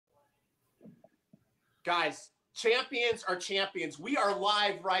Guys, champions are champions. We are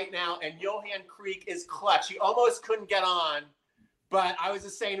live right now, and Johan Kriek is clutch. He almost couldn't get on, but I was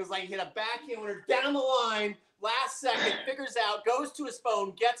just saying, it was like he hit a backhand winner down the line, last second, figures out, goes to his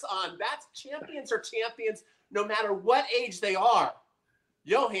phone, gets on. That's champions are champions, no matter what age they are.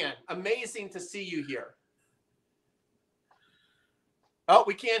 Johan, amazing to see you here. Oh,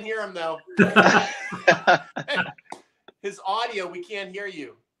 we can't hear him, though. His audio, we can't hear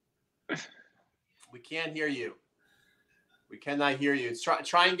you. We can't hear you. We cannot hear you.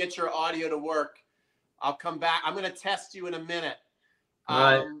 Try and get your audio to work. I'll come back. I'm going to test you in a minute. All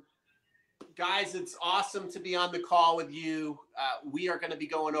right. Guys, it's awesome to be on the call with you. We are going to be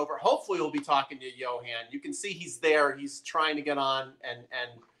going over. Hopefully, we'll be talking to Johan. You can see he's there. He's trying to get on,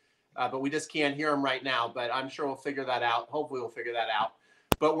 but we just can't hear him right now. But I'm sure we'll figure that out. Hopefully, we'll figure that out.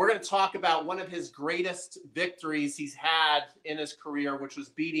 But we're going to talk about one of his greatest victories he's had in his career, which was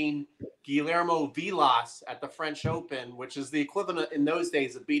beating Guillermo Vilas at the French Open, which is the equivalent in those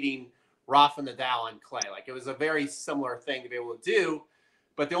days of beating Rafa Nadal and Clay. Like, it was a very similar thing to be able to do.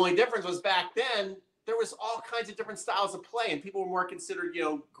 But the only difference was back then, there was all kinds of different styles of play, and people were more considered,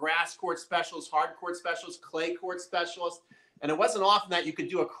 grass court specialists, hard court specialists, clay court specialists. And it wasn't often that you could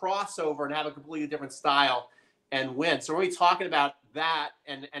do a crossover and have a completely different style and win. So we're going to be talking about that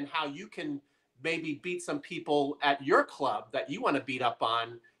and how you can maybe beat some people at your club that you want to beat up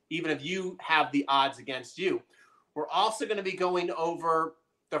on, even if you have the odds against you. We're also going to be going over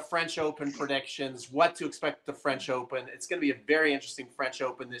the French Open predictions, what to expect at the French Open. It's going to be a very interesting French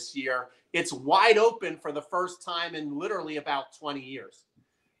Open this year. It's wide open for the first time in literally about 20 years,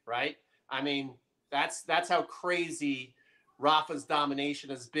 right? I mean, that's how crazy Rafa's domination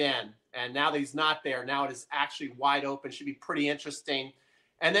has been. And now that he's not there, now it is actually wide open. Should be pretty interesting.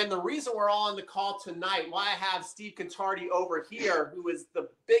 And then the reason we're all on the call tonight, why I have Steve Cantardi over here, who is the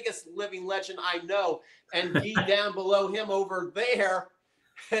biggest living legend I know, and Guy down below him over there,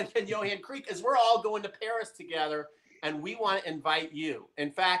 and Johan Kriek, is we're all going to Paris together, and we want to invite you.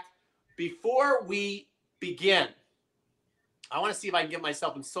 In fact, before we begin, I want to see if I can get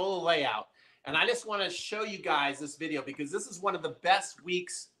myself in solo layout. And I just want to show you guys this video because this is one of the best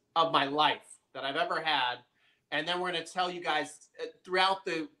weeks of my life that I've ever had. And then we're going to tell you guys throughout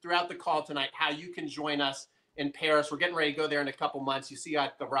the call tonight how you can join us in Paris. We're getting ready to go there in a couple months. You see I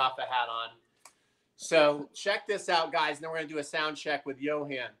got the Rafa hat on. So check this out, guys. And then we're going to do a sound check with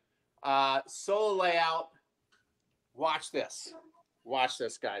Johan. Solo layout. Watch this. Watch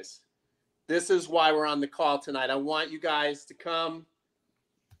this, guys. This is why we're on the call tonight. I want you guys to come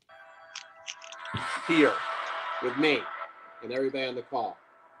here with me and everybody on the call.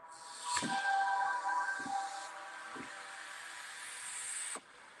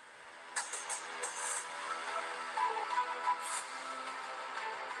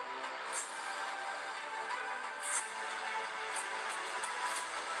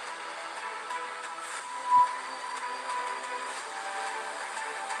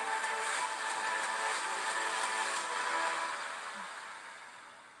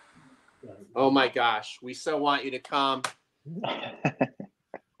 Oh my gosh, we so want you to come.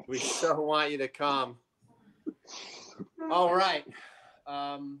 We so want you to come. All right.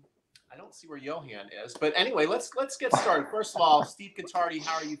 I don't see where Johan is, but anyway, let's get started. First of all, Steve Cantardi,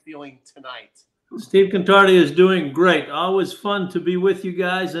 how are you feeling tonight? Steve Cantardi is doing great. Always fun to be with you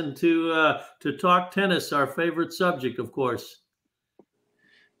guys and to talk tennis, our favorite subject, of course.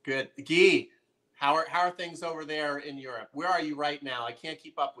 Good. Guy, how are things over there in Europe? Where are you right now? I can't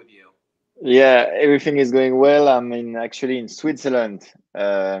keep up with you. Yeah, everything is going well. I'm actually in Switzerland,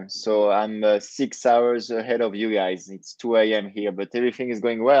 so I'm 6 hours ahead of you guys. It's 2 a.m. here, but everything is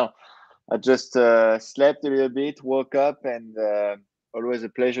going well. I just slept a little bit, woke up, and always a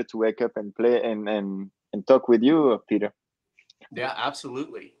pleasure to wake up and play and talk with you, Peter. Yeah,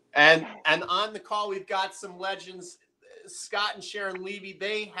 absolutely. And on the call, we've got some legends, Scott and Sharon Levy.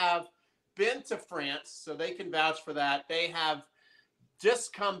 They have been to France, so they can vouch for that. They have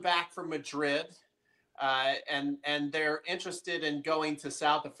just come back from Madrid, and they're interested in going to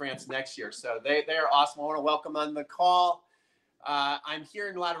south of France next year. So they're awesome. I want to welcome on the call. I'm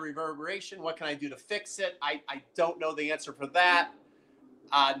hearing a lot of reverberation. What can I do to fix it? I don't know the answer for that.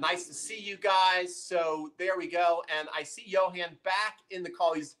 Nice to see you guys. So there we go. And I see Johan back in the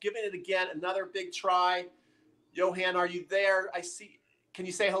call. He's giving it again, another big try. Johan, are you there? I see. Can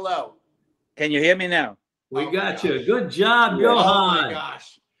you say hello? Can you hear me now? We got you. Good job, Yes. Johan. Oh my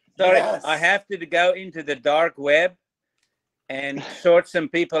gosh. Sorry, Yes. I have to go into the dark web and sort some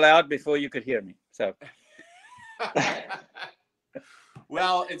people out before you could hear me. So,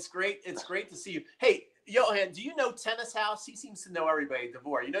 Well, it's great. It's great to see you. Hey, Johan, do you know Tennis House? He seems to know everybody.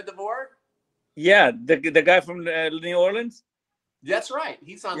 Devore, you know Devore? Yeah, the guy from New Orleans. That's right.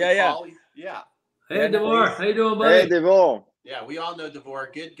 He's on Yeah, the yeah. call. Yeah. Hey, Yeah, no, DeVore, he's- how you doing, Hey, buddy? Devon. Yeah, we all know DeVore,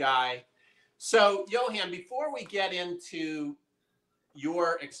 good guy. So, Johan, before we get into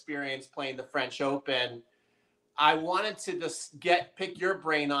your experience playing the French Open, I wanted to just pick your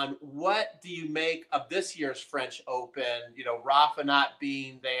brain on what do you make of this year's French Open? You know, Rafa not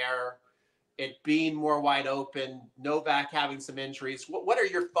being there, it being more wide open, Novak having some injuries. What are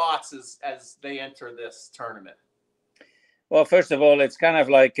your thoughts as they enter this tournament? Well, first of all, it's kind of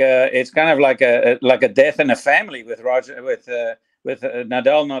like a death in a family with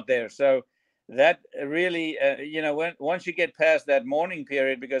Nadal not there. So that really, once you get past that mourning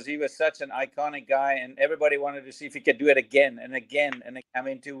period, because he was such an iconic guy, and everybody wanted to see if he could do it again and again and I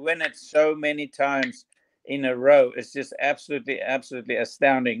mean, to win it so many times in a row is just absolutely, absolutely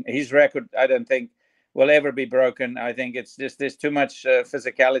astounding. His record, I don't think, will ever be broken. I think it's just there's too much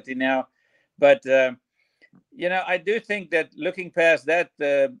physicality now, but. I do think that looking past that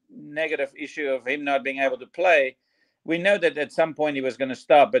negative issue of him not being able to play, we know that at some point he was going to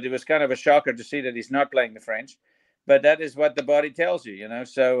stop, but it was kind of a shocker to see that he's not playing the French. But that is what the body tells you,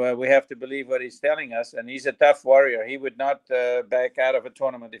 So we have to believe what he's telling us. And he's a tough warrior. He would not back out of a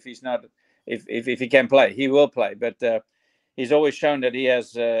tournament if he's not, if he can play. He will play. But he's always shown that he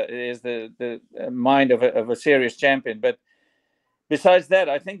is the mind of a serious champion. But besides that,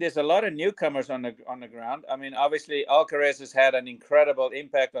 I think there's a lot of newcomers on the ground. I mean, obviously, Alcaraz has had an incredible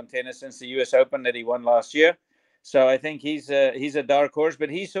impact on tennis since the U.S. Open that he won last year. So I think he's a dark horse, but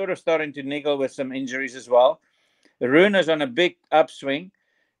he's sort of starting to niggle with some injuries as well. Rune is on a big upswing,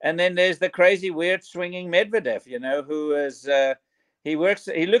 and then there's the crazy, weird swinging Medvedev. Who is he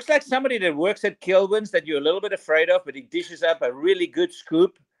looks like somebody that works at Kilwins that you're a little bit afraid of, but he dishes up a really good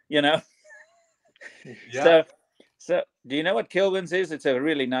scoop. Yeah. So do you know what Kilwins is? It's a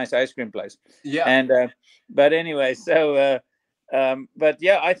really nice ice cream place. Yeah. And but anyway, but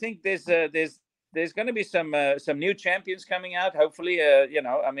yeah, I think there's going to be some new champions coming out. Hopefully,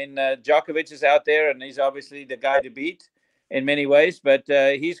 Djokovic is out there, and he's obviously the guy to beat in many ways. But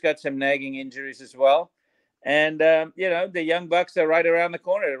he's got some nagging injuries as well. And the young bucks are right around the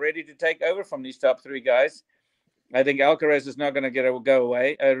corner, ready to take over from these top three guys. I think Alcaraz is not going to go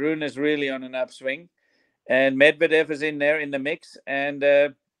away. Rune is really on an upswing. And Medvedev is in there in the mix. And,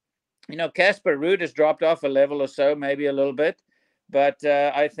 Casper Ruud has dropped off a level or so, maybe a little bit. But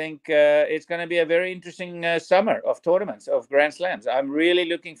I think it's going to be a very interesting summer of tournaments, of Grand Slams. I'm really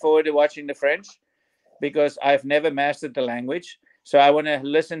looking forward to watching the French because I've never mastered the language. So I want to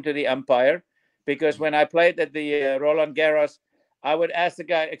listen to the umpire. Because when I played at the Roland Garros, I would ask the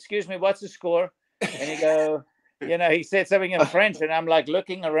guy, "Excuse me, what's the score?" And he go, he said something in French. And I'm like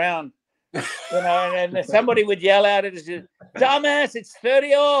looking around. And somebody would yell out at us, "Dumbass, it's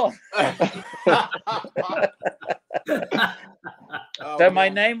 30-all." So my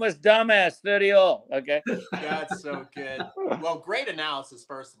name was Dumbass 30-all. Okay. That's so good. Well, great analysis,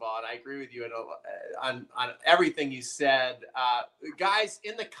 first of all, and I agree with you on everything you said. Guys,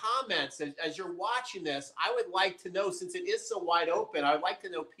 in the comments, as you're watching this, I would like to know, since it is so wide open, I would like to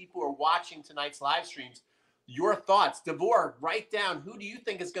know people who are watching tonight's live streams, your thoughts. DeVore, write down who do you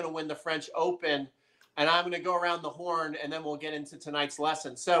think is going to win the French Open, and I'm going to go around the horn, and then we'll get into tonight's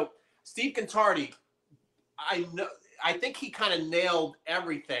lesson. So, Steve Contardi, I think he kind of nailed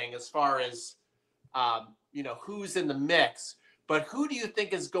everything as far as who's in the mix. But who do you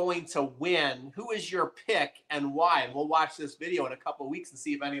think is going to win? Who is your pick and why? And we'll watch this video in a couple of weeks and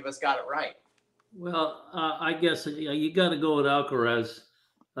see if any of us got it right. Well, I guess you got to go with Alcaraz.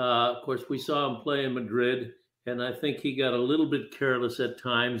 Of course, we saw him play in Madrid, and I think he got a little bit careless at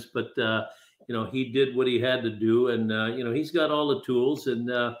times, but he did what he had to do, and he's got all the tools,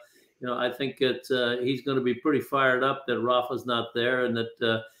 and I think he's going to be pretty fired up that Rafa's not there, and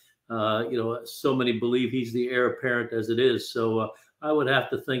that so many believe he's the heir apparent as it is. So I would have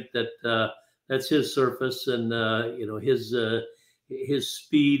to think that that's his surface, and his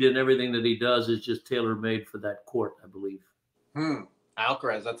speed and everything that he does is just tailor-made for that court, I believe.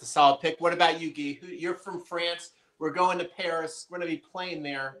 Alcaraz, that's a solid pick. What about you, Guy? You're from France. We're going to Paris. We're going to be playing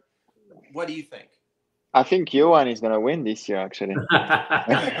there. What do you think? I think Johan is going to win this year, actually.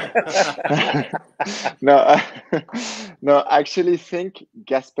 No, I actually think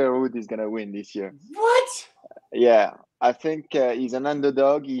Casper Ruud is going to win this year. What? Yeah, I think he's an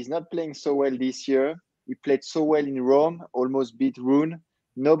underdog. He's not playing so well this year. He played so well in Rome, almost beat Rune.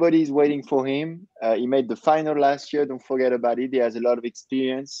 Nobody's waiting for him. He made the final last year. Don't forget about it. He has a lot of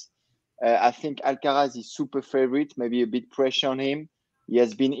experience. I think Alcaraz is super favorite, maybe a bit pressure on him. He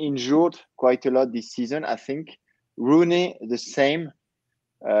has been injured quite a lot this season, I think. Rune, the same.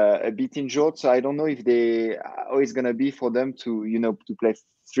 a bit injured. So I don't know if how it's gonna be for them to to play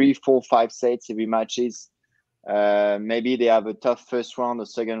 3, 4, 5 sets every matches. Maybe they have a tough first round or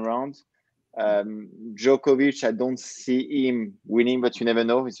second round. Djokovic, I don't see him winning, but you never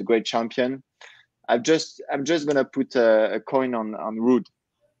know. He's a great champion. I'm just gonna put a coin on Ruud.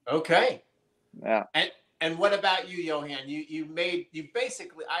 Okay. Yeah. And what about you, Johan? You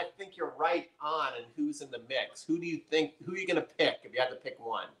basically, I think you're right on. And who's in the mix? Who are you gonna pick if you had to pick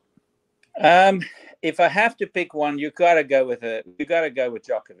one? If I have to pick one, you gotta go with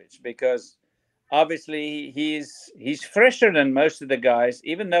Djokovic, because obviously he's fresher than most of the guys,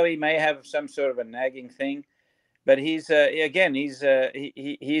 even though he may have some sort of a nagging thing. But he's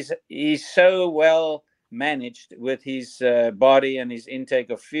so well managed with his body and his intake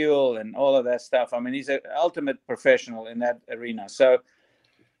of fuel and all of that stuff. I mean, he's an ultimate professional in that arena. So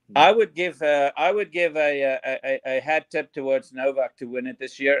I would give a hat tip towards Novak to win it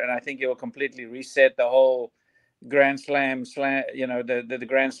this year, and I think it will completely reset the whole Grand Slam, the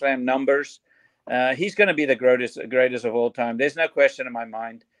Grand Slam numbers. He's going to be the greatest of all time. There's no question in my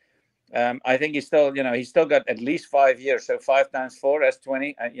mind. I think he's still got at least 5 years. So 5 times 4, that's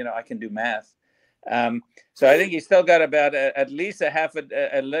 20. I can do math. So I think he's still got about at least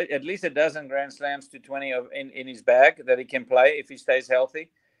at least a dozen Grand Slams to 20 in his bag that he can play if he stays healthy.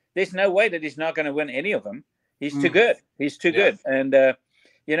 There's no way that he's not going to win any of them. He's too good. He's too good. And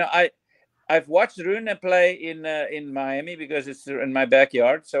I've watched Rune play in Miami because it's in my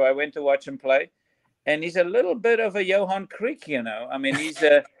backyard. So I went to watch him play, and he's a little bit of a Johan Kriek. I mean, he's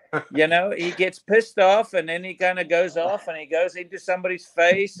he gets pissed off, and then he kind of goes off and he goes into somebody's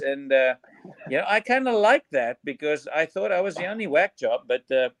face. And, I kind of like that, because I thought I was the only whack job. But,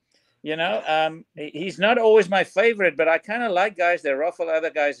 he's not always my favorite, but I kind of like guys that ruffle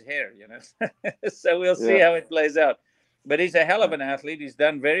other guys' hair, So we'll see how it plays out. But he's a hell of an athlete. He's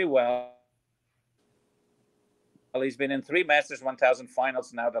done very well. He's been in 3 Masters 1000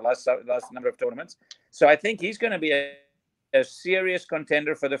 finals now, the last number of tournaments. So I think he's going to be a serious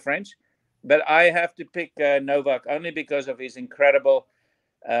contender for the French. But I have to pick Novak only because of his incredible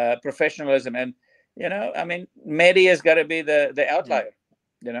professionalism. And, I mean, Medi has got to be the outlier,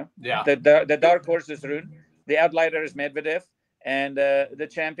 Yeah. The dark horse is Rune. The outlier is Medvedev. And the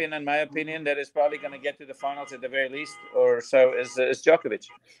champion, in my opinion, that is probably going to get to the finals at the very least or so is Djokovic.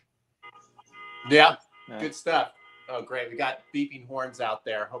 Yeah. Good stuff. Oh, great. We got beeping horns out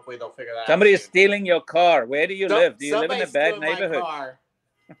there. Hopefully they'll figure that out. Somebody is stealing your car. Where do you live? Do you live in a bad neighborhood? Car.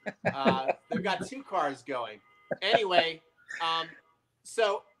 They've got 2 cars going. Anyway,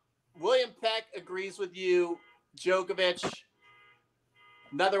 so William Peck agrees with you. Djokovic.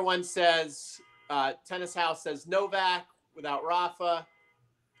 Another one says, Tennis House says Novak without Rafa.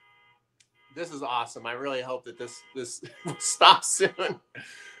 This is awesome. I really hope that this stops soon.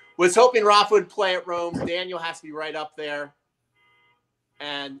 Was hoping Rafa would play at Rome. Daniel has to be right up there.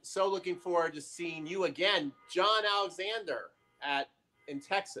 And so looking forward to seeing you again, John Alexander in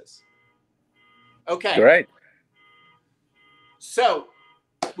Texas. Okay. Great. So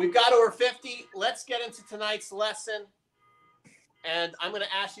we've got over 50. Let's get into tonight's lesson. And I'm going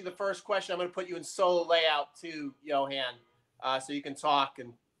to ask you the first question. I'm going to put you in solo layout too, Johan, so you can talk.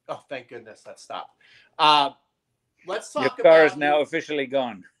 And oh, thank goodness that stopped. Let's talk your car about is now officially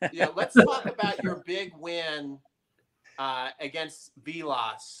gone. Yeah, let's talk about your big win against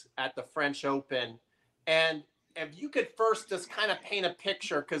Vilas at the French Open. And if you could first just kind of paint a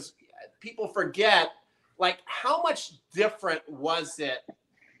picture, because people forget, like, how much different was it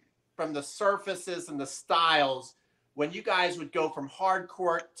from the surfaces and the styles when you guys would go from hard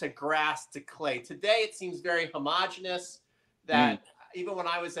court to grass to clay? Today, it seems very homogenous that even when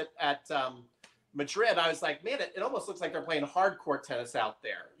I was at Madrid, I was like, man, it almost looks like they're playing hard court tennis out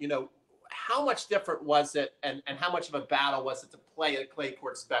there. How much different was it, and how much of a battle was it to play a clay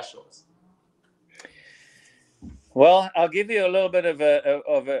court specialist? Well, I'll give you a little bit of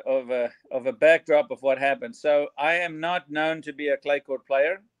a backdrop of what happened. So I am not known to be a clay court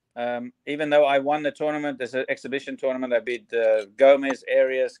player. Even though I won the tournament, there's an exhibition tournament. I beat Gomez,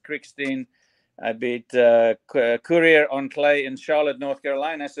 Arias, Kriekstein. I beat Courier on clay in Charlotte, North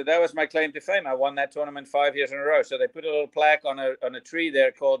Carolina. So that was my claim to fame. I won that tournament 5 years in a row. So they put a little plaque on a tree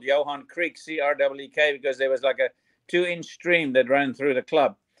there called Johan Kriek, Creek, because there was like a 2-inch stream that ran through the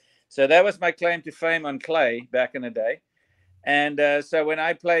club. So that was my claim to fame on clay back in the day. And so when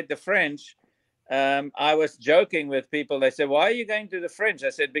I played the French, I was joking with people. They said, "Why are you going to the French?"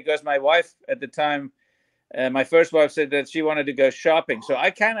 I said, because my wife at the time, my first wife, said that she wanted to go shopping. So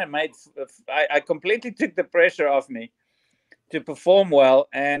I kind of I completely took the pressure off me to perform well.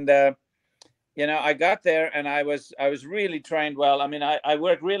 And I got there and I was really trained well. I mean, I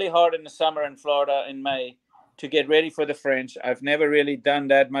worked really hard in the summer in Florida in May to get ready for the French. I've never really done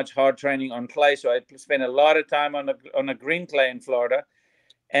that much hard training on clay, so I spent a lot of time on a green clay in Florida,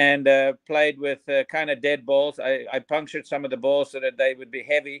 and played with kind of dead balls. I punctured some of the balls so that they would be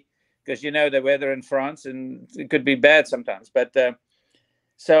heavy, because the weather in France, and it could be bad sometimes. But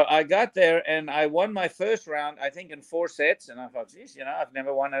so I got there and I won my first round, I think, in 4 sets. And I thought, geez, I've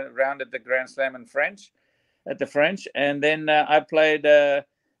never won a round at the Grand Slam at the French. And then I played a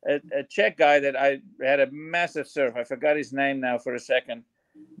Czech guy that I had a massive serve. I forgot his name now for a second,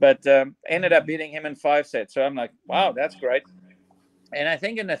 but ended up beating him in 5 sets. So I'm like, wow, that's great. And I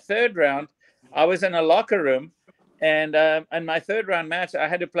think in the third round, I was in a locker room, and in my third round match, I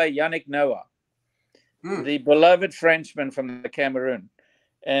had to play Yannick Noah, the beloved Frenchman from the Cameroon,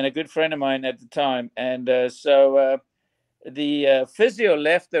 and a good friend of mine at the time. And so the physio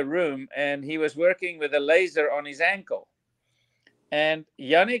left the room, and he was working with a laser on his ankle. And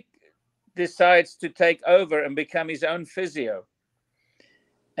Yannick decides to take over and become his own physio.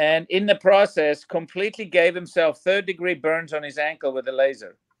 And in the process, completely gave himself 3rd-degree burns on his ankle with a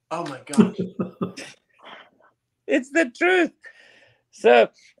laser. Oh, my God. It's the truth. So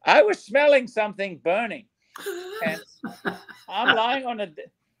I was smelling something burning. And I'm lying on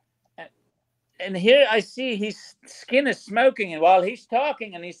and here I see his skin is smoking, and while he's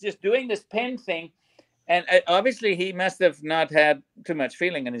talking and he's just doing this pen thing, and obviously he must have not had too much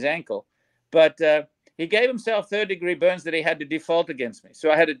feeling in his ankle, but he gave himself 3rd-degree burns that he had to default against me.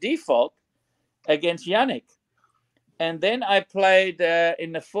 So I had a default against Yannick, and then I played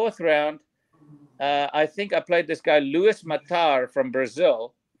in the 4th round. I think I played this guy Luis Matar from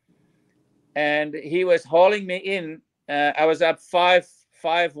Brazil, and he was hauling me in. I was up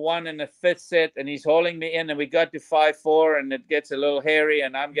 5-1 in the 5th set, and he's hauling me in, and we got to 5-4, and it gets a little hairy,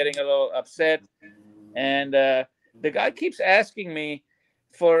 and I'm getting a little upset. And the guy keeps asking me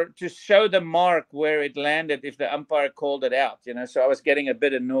to show the mark where it landed if the umpire called it out, so I was getting a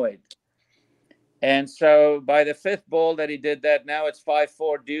bit annoyed. And so by the 5th ball that he did that, now it's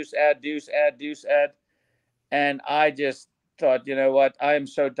 5-4, deuce, add, deuce, add, deuce, add. And I just thought, you know what, I am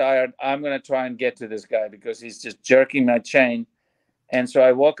so tired. I'm going to try and get to this guy because he's just jerking my chain. And so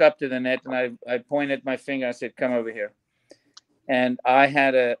I walk up to the net and I pointed my finger. I said, come over here. And I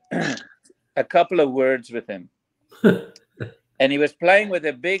had a couple of words with him. And he was playing with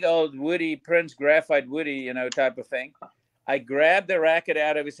a big old woody, Prince graphite woody, type of thing. I grabbed the racket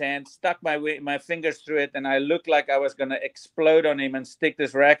out of his hand, stuck my fingers through it, and I looked like I was going to explode on him and stick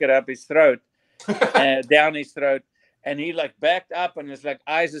this racket up his throat, down his throat. And he backed up and was like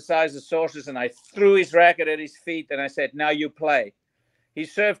eyes the size of saucers. And I threw his racket at his feet and I said, now you play. He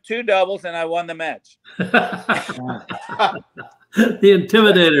served 2 doubles and I won the match. The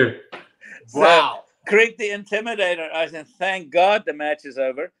Intimidator. Wow. So, Kriek the Intimidator. I said, thank God the match is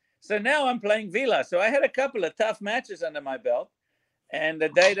over. So now I'm playing Vila. So I had a couple of tough matches under my belt. And the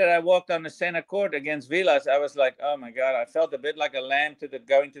day that I walked on the center court against Vilas, I was like, oh my God, I felt a bit like a lamb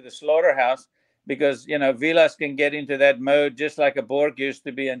going to the slaughterhouse, because, Vilas can get into that mode just like a Borg used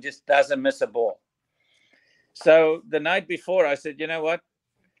to be and just doesn't miss a ball. So the night before, I said, you know what?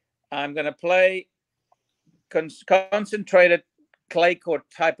 I'm going to play concentrated clay court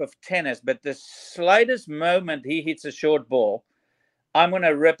type of tennis, but the slightest moment he hits a short ball, I'm going to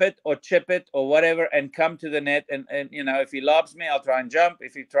rip it or chip it or whatever and come to the net. And if he lobs me, I'll try and jump.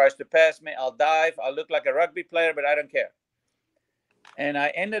 If he tries to pass me, I'll dive. I'll look like a rugby player, but I don't care. And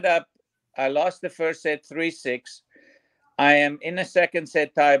I lost the first set 3-6. I am in the second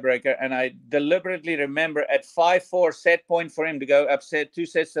set tiebreaker, and I deliberately remember at 5-4 set point for him to go upset 2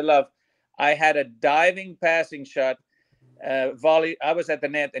 sets to love. I had a diving passing shot, volley. I was at the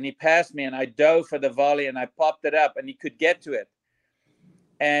net, and he passed me, and I dove for the volley, and I popped it up, and he could get to it.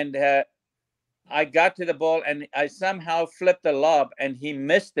 And I got to the ball, and I somehow flipped the lob, and he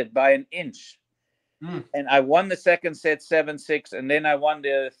missed it by an inch. And I won the second set 7-6, and then I won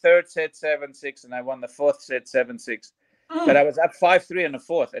the third set 7-6, and I won the fourth set 7-6. But I was up 5-3 in the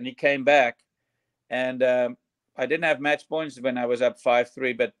fourth, and he came back. And I didn't have match points when I was up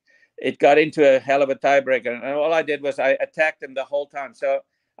 5-3, but it got into a hell of a tiebreaker. And all I did was I attacked him the whole time. So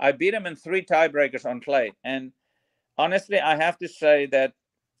I beat him in 3 tiebreakers on clay. And honestly, I have to say that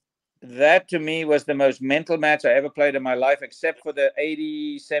to me was the most mental match I ever played in my life, except for the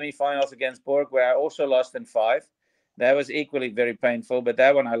 80 semifinals against Borg, where I also lost in 5. That was equally very painful, but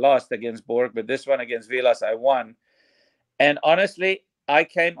that one I lost against Borg. But this one against Vilas, I won. And honestly, I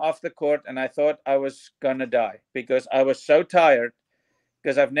came off the court and I thought I was going to die because I was so tired.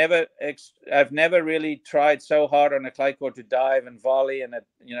 because I've never really tried so hard on a clay court to dive and volley and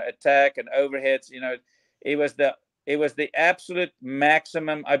attack and overheads. It was the absolute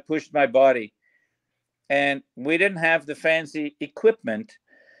maximum. I pushed my body, and we didn't have the fancy equipment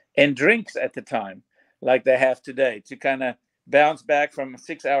and drinks at the time like they have today to kind of bounce back from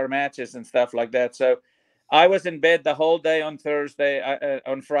 6-hour matches and stuff like that. So I was in bed the whole day on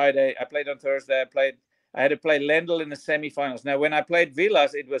on Friday. I played on Thursday. I had to play Lendl in the semifinals. Now, when I played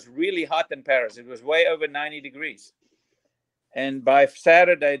Vilas, it was really hot in Paris. It was way over 90 degrees. And by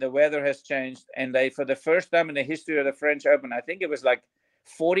Saturday, the weather has changed. And they, for the first time in the history of the French Open, I think it was like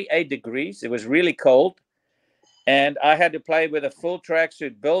 48 degrees. It was really cold. And I had to play with a full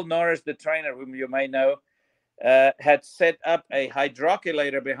tracksuit. Bill Norris, the trainer, whom you may know, had set up a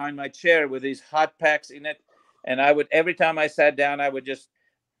hydroculator behind my chair with these hot packs in it. And every time I sat down,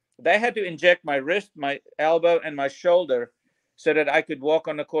 they had to inject my wrist, my elbow, and my shoulder so that I could walk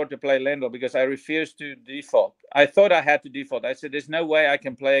on the court to play Lendl, because I refused to default. I thought I had to default. I said, there's no way I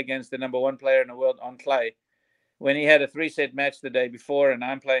can play against the #1 player in the world on clay when he had a 3-set match the day before and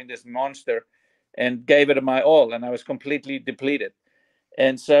I'm playing this monster, and gave it my all. And I was completely depleted.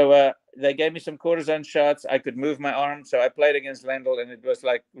 And so they gave me some cortisone shots. I could move my arm. So I played against Lendl, and it was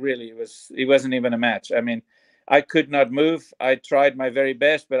like, really, it wasn't even a match. I mean, I could not move. I tried my very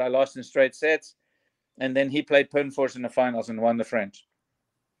best, but I lost in straight sets. And then he played Punfors in the finals and won the French.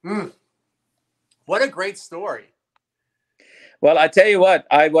 What a great story. Well, I tell you what,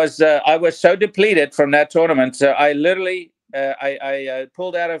 I was so depleted from that tournament. So I literally I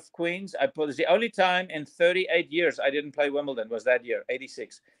pulled out of Queens. It's the only time in 38 years I didn't play Wimbledon was that year,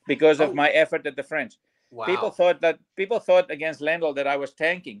 86, because of my effort at the French. Wow. People thought against Lendl that I was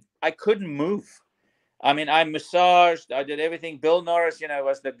tanking. I couldn't move. I mean, I massaged, I did everything. Bill Norris,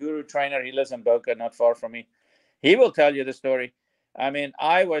 was the guru trainer. He lives in Boca, not far from me. He will tell you the story. I mean,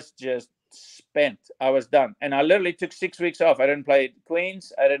 I was just spent. I was done. And I literally took 6 weeks off. I didn't play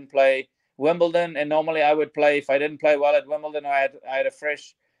Queens. I didn't play Wimbledon. And normally I would play, if I didn't play well at Wimbledon, I had a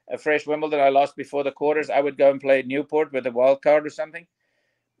fresh Wimbledon I lost before the quarters, I would go and play Newport with a wild card or something.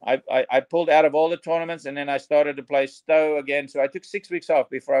 I pulled out of all the tournaments, and then I started to play Stowe again. So I took 6 weeks off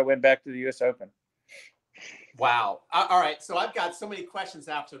before I went back to the US Open. Wow. All right. So I've got so many questions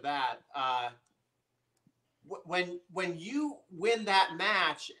after that. When you win that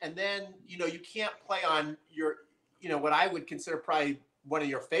match, and then, you can't play on your, what I would consider probably one of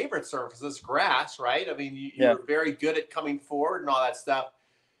your favorite surfaces, grass, right? I mean, you were very good at coming forward and all that stuff.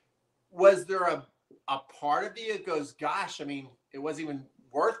 Was there a part of you that goes, gosh, I mean, it wasn't even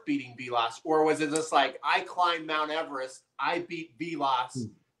worth beating Vilas? Or was it just like, I climbed Mount Everest, I beat Vilas,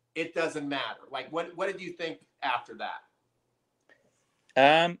 it doesn't matter? Like, what did you think after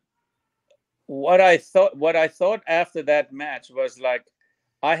that? What I thought after that match was like,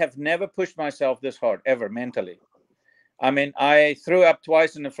 I have never pushed myself this hard ever mentally. I mean, I threw up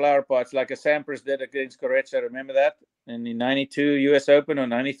twice in the flower pots like a Sampras did against Corretja. Remember that in the 92 US Open or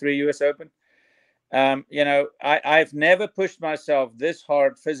 93 US Open? I've never pushed myself this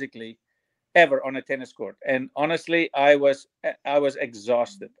hard physically ever on a tennis court. And honestly, I was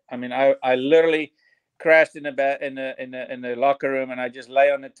exhausted. I mean, I literally crashed in the locker room, and I just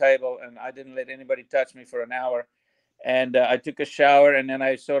lay on the table, and I didn't let anybody touch me for an hour. And I took a shower, and then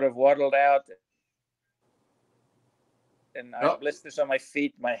I sort of waddled out, and I had blisters on my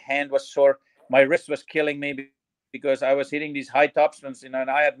feet. My hand was sore. My wrist was killing me because I was hitting these high topspins, and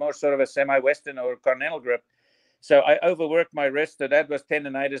I had more sort of a semi-Western or Continental grip. So I overworked my wrist. So that was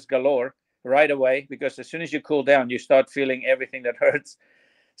tendonitis galore right away, because as soon as you cool down, you start feeling everything that hurts.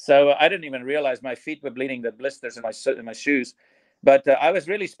 So I didn't even realize my feet were bleeding, the blisters in my shoes. But I was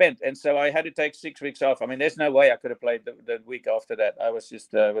really spent, and so I had to take 6 weeks off. I mean, there's no way I could have played the week after that. I was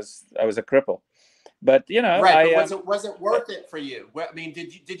just I was a cripple. But right. But was it worth it for you? I mean,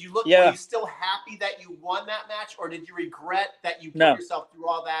 did you look? Yeah. Were you still happy that you won that match, or did you regret that you put yourself through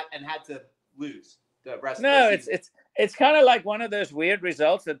all that and had to lose the rest? of the season? It's kind of like one of those weird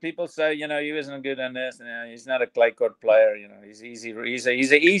results that people say, he wasn't good on this, and he's not a clay court player, he's easy. He's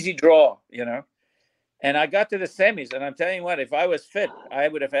an easy draw, And I got to the semis, and I'm telling you what, if I was fit, I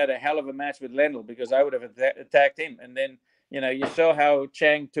would have had a hell of a match with Lendl, because I would have attacked him. And then, you saw how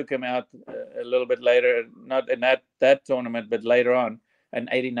Chang took him out a little bit later, not in that tournament, but later on in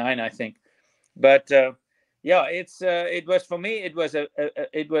 '89, I think. But it was, for me,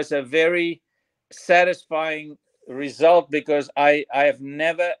 it was a very satisfying result, because I have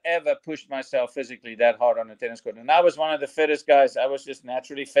never ever pushed myself physically that hard on a tennis court. And I was one of the fittest guys. I was just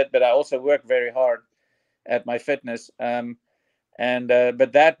naturally fit, but I also worked very hard at my fitness. But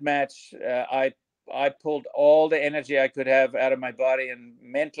that match, I pulled all the energy I could have out of my body, and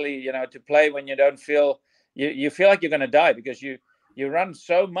mentally, you know, to play when you don't feel you feel like you're going to die because you run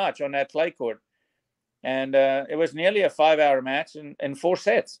so much on that clay court. And it was nearly a 5-hour match in 4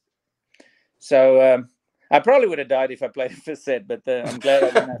 sets. So I probably would have died if I played a 5th set, but I'm glad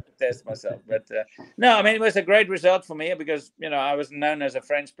I didn't have to test myself. But no, I mean, it was a great result for me because, you know, I was known as a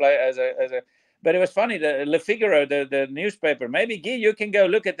French player, but it was funny, the Le Figaro, the newspaper, maybe Guy, you can go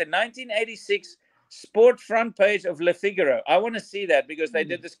look at the 1986 sport front page of Le Figaro. I want to see that because they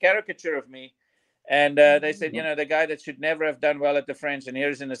did this caricature of me. And they said, you know, the guy that should never have done well at the French, and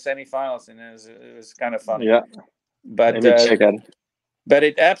here's in the semifinals, and it was kind of fun. Yeah, but let me check it. But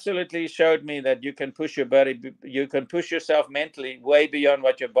it absolutely showed me that you can push your body, you can push yourself mentally way beyond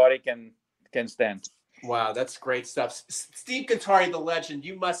what your body can stand. Wow, that's great stuff. Steve Cantari, the legend,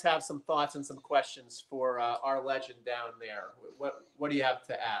 you must have some thoughts and some questions for our legend down there. What do you have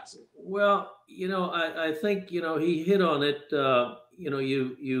to ask? Well, you know, I think, you know, he hit on it. You know,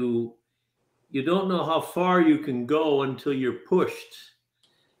 you don't know how far you can go until you're pushed.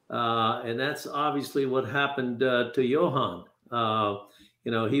 And that's obviously what happened to Johan.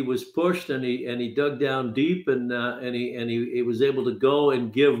 You know, he was pushed and he dug down deep and he was able to go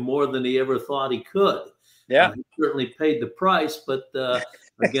and give more than he ever thought he could. Yeah, he certainly paid the price, but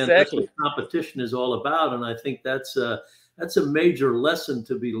again, that's what competition is all about. And I think that's a major lesson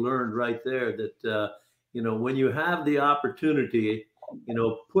to be learned right there. That you know, when you have the opportunity, you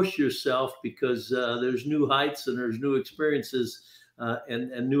know, push yourself because there's new heights and there's new experiences.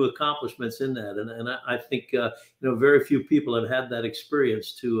 And new accomplishments in that, and I think you know, very few people have had that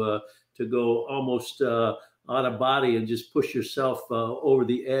experience to go almost out of body and just push yourself over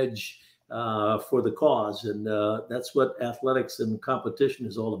the edge for the cause, and that's what athletics and competition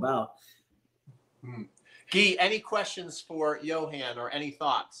is all about. Guy, any questions for Johan or any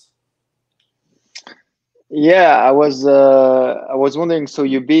thoughts? Yeah, I was wondering. So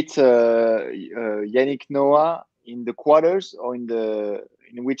you beat Yannick Noah in the quarters, or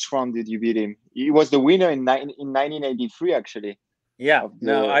in which round did you beat him? He was the winner in 1983, actually. Yeah,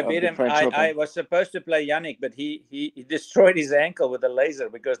 no, I beat him. I was supposed to play Yannick, but he destroyed his ankle with a laser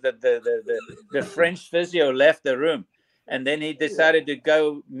because the French physio left the room, and then he decided to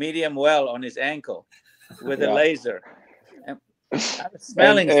go medium well on his ankle with a laser. And I was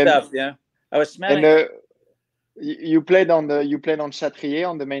smelling stuff. Yeah, I was smelling. And you played on Châtrier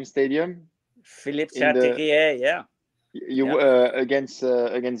on the main stadium. Philippe Châtrier, yeah. You against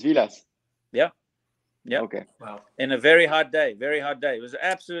Villas. Yeah. Yeah. Okay. Wow. In a very hot day. It was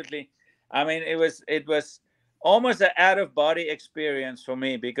absolutely. I mean, it was almost an out of body experience for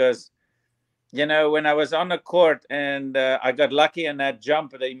me because, you know, when I was on the court and I got lucky in that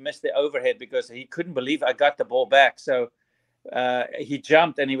jump, but he missed the overhead because he couldn't believe I got the ball back. So he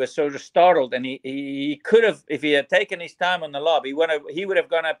jumped and he was sort of startled, and he could have, if he had taken his time on the lob, he would have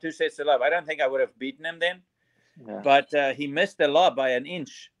gone up 2 sets to love. I don't think I would have beaten him then. Yeah. But he missed the lob by an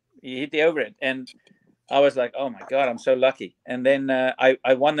inch. He hit the overhead, and I was like, oh my God, I'm so lucky. And then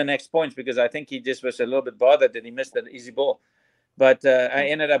I won the next points because I think he just was a little bit bothered that he missed that easy ball. But I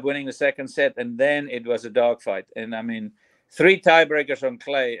ended up winning the second set, and then it was a dogfight. And I mean, 3 tiebreakers on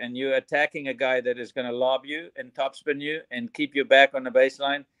clay, and you're attacking a guy that is going to lob you and topspin you and keep you back on the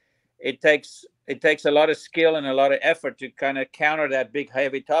baseline. It takes a lot of skill and a lot of effort to kind of counter that big,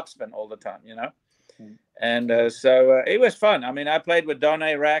 heavy topspin all the time, you know. And so it was fun. I mean, I played with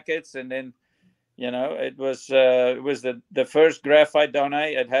Donné rackets, and then, you know, it was the first graphite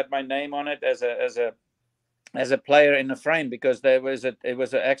Donné. It had my name on it as a player in the frame because it was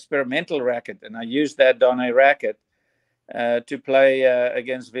an experimental racket, and I used that Donné racket to play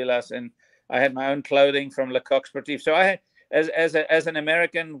against Villas, and I had my own clothing from Lecoq Sportif. So I had, as an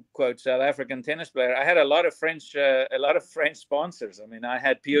American, quote, South African tennis player, I had a lot of French sponsors. I mean, I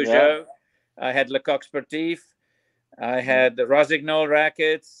had Peugeot, I had Lecoq Sportif, I had the Rossignol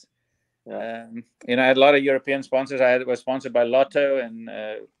rackets. You know, I had a lot of European sponsors. I was sponsored by Lotto, and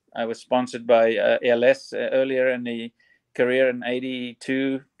I was sponsored by LS earlier in the career in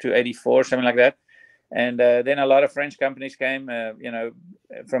 82 to 84, something like that. And then a lot of French companies came, you know,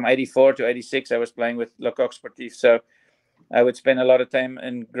 from 84 to 86, I was playing with Lecoq Sportif. So I would spend a lot of time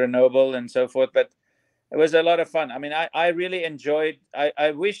in Grenoble and so forth. But it was a lot of fun. I mean, I really enjoyed,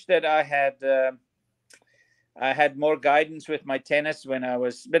 I wish that I had more guidance with my tennis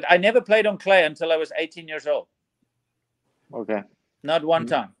but I never played on clay until I was 18 years old. Okay. Not one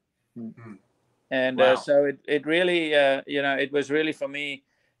time. Mm-hmm. And wow. So it really, you know, it was really for me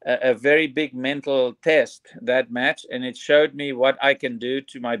a very big mental test, that match, and it showed me what I can do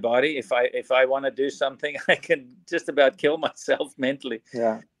to my body. If I want to do something, I can just about kill myself mentally.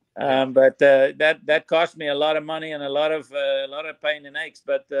 Yeah. But that cost me a lot of money and a lot of pain and aches.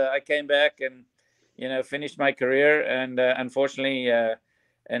 But I came back and finished my career. And unfortunately,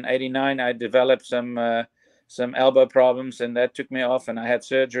 in '89, I developed some elbow problems, and that took me off. And I had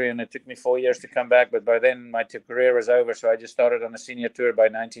surgery, and it took me 4 years to come back. But by then, my career was over. So I just started on a senior tour by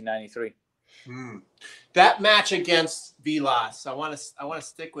 1993. That match against Vilas, I want to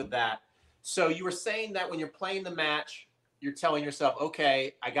stick with that. So you were saying that when you're playing the match, you're telling yourself,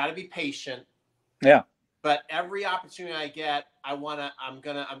 okay, I got to be patient. Yeah. But every opportunity I get, I'm gonna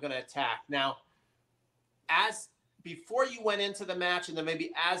attack. Now, before you went into the match, and then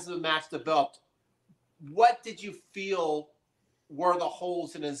maybe as the match developed, what did you feel were the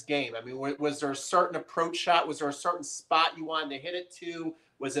holes in his game? I mean, was there a certain approach shot? Was there a certain spot you wanted to hit it to?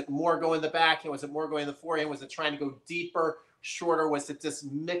 Was it more going the backhand? Was it more going the forehand? Was it trying to go deeper, shorter? Was it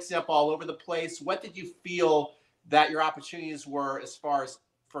just mixing up all over the place? What did you feel that your opportunities were as far as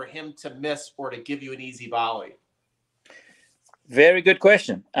for him to miss or to give you an easy volley? Very good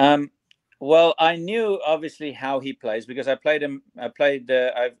question. Well, I knew obviously how he plays because I played him. I've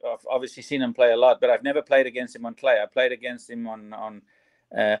obviously seen him play a lot, but I've never played against him on clay. I played against him on.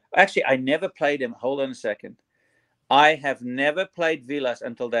 Actually, I never played him. Hold on a second. I have never played Vilas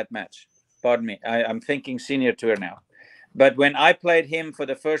until that match. Pardon me. I'm thinking senior tour now. But when I played him for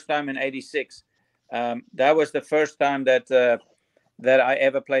the first time in '86, that was the first time that I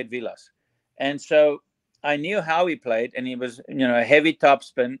ever played Vilas. And so I knew how he played, and he was, a heavy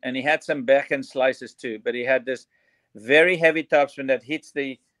topspin, and he had some backhand slices too, but he had this very heavy topspin that hits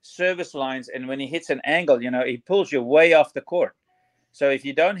the service lines. And when he hits an angle, he pulls you way off the court. So if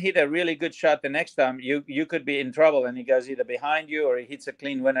you don't hit a really good shot the next time, you could be in trouble. And he goes either behind you or he hits a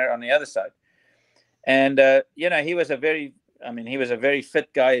clean winner on the other side. And, he was a very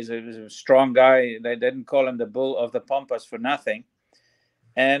fit guy. He was a strong guy. They didn't call him the bull of the Pampas for nothing.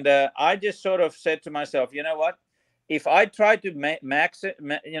 And I just sort of said to myself, you know what? If I try to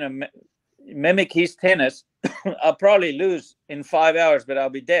mimic his tennis, I'll probably lose in 5 hours, but I'll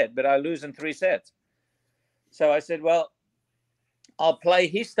be dead. But I'll lose in 3 sets. So I said, well, I'll play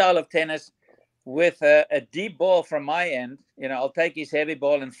his style of tennis with a deep ball from my end. I'll take his heavy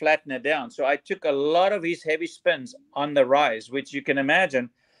ball and flatten it down. So I took a lot of his heavy spins on the rise, which you can imagine,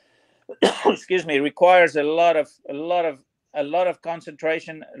 excuse me, requires a lot of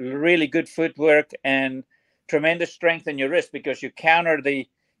concentration, really good footwork, and tremendous strength in your wrist because you counter the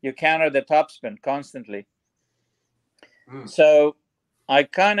topspin constantly. So I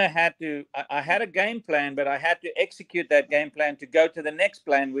kind of had to. I had a game plan, but I had to execute that game plan to go to the next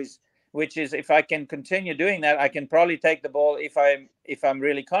plan, which is if I can continue doing that, I can probably take the ball if I'm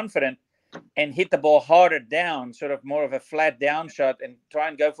really confident and hit the ball harder down, sort of more of a flat down shot, and try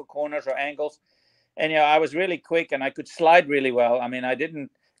and go for corners or angles. And I was really quick and I could slide really well. I mean, I didn't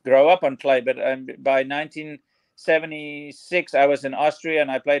grow up on clay, but by 1976, I was in Austria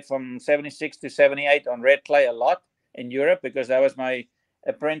and I played from 76 to 78 on red clay a lot in Europe because that was my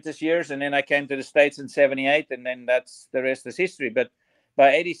apprentice years. And then I came to the States in 78, and then that's the rest is history. But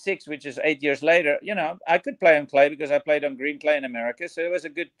by 86, which is 8 years later, I could play on clay because I played on green clay in America. So it was a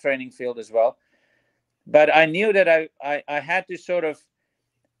good training field as well. But I knew that I had to sort of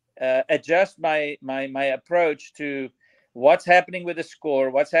adjust my approach to what's happening with the score,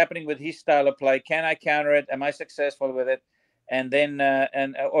 what's happening with his style of play. Can I counter it? Am I successful with it? And then,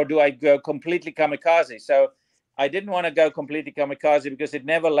 or do I go completely kamikaze? So I didn't want to go completely kamikaze because it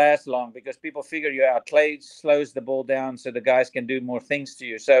never lasts long because people figure you out. Clay slows the ball down so the guys can do more things to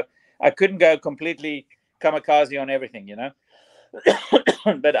you. So I couldn't go completely kamikaze on everything,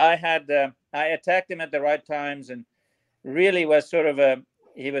 But I attacked him at the right times and really was sort of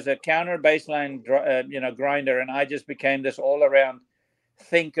he was a counter baseline, grinder, and I just became this all-around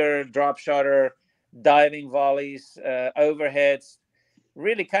thinker, drop shotter, diving volleys, overheads,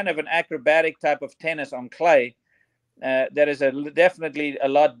 really kind of an acrobatic type of tennis on clay. That is definitely a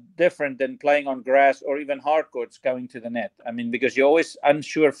lot different than playing on grass or even hard courts going to the net. I mean, because you're always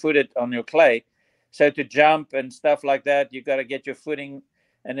unsure-footed on your clay. So to jump and stuff like that, you got to get your footing,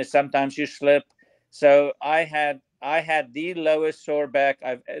 and sometimes you slip. So I had the lowest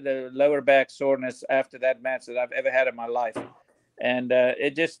the lower back soreness after that match that I've ever had in my life. And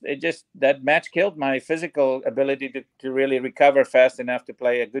that match killed my physical ability to really recover fast enough to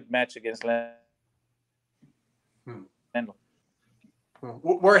play a good match against Lendl.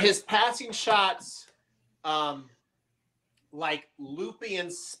 Were his passing shots like loopy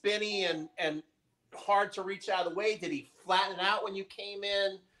and spinny and hard to reach out of the way? Did he flatten it out when you came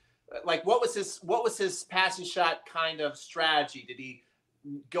in? Like what was his passing shot kind of strategy? Did he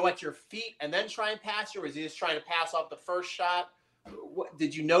go at your feet and then try and pass you, or was he just trying to pass off the first shot?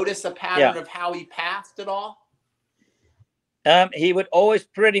 did you notice a pattern of how he passed at all? He would always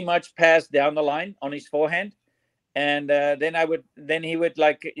pretty much pass down the line on his forehand. And then he would,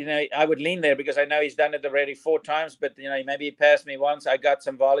 like, I would lean there because I know he's done it already 4 times, but, maybe he passed me once. I got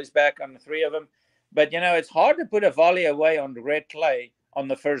some volleys back on the 3 of them. But, it's hard to put a volley away on the red clay on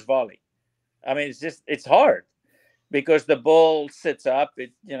the first volley. I mean, it's hard because the ball sits up.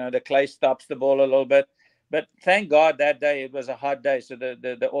 The clay stops the ball a little bit. But thank God that day it was a hot day. So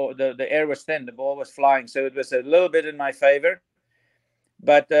the air was thin. The ball was flying. So it was a little bit in my favor.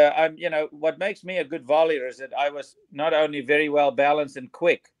 But what makes me a good volleyer is that I was not only very well balanced and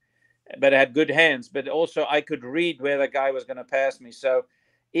quick, but I had good hands, but also I could read where the guy was going to pass me. So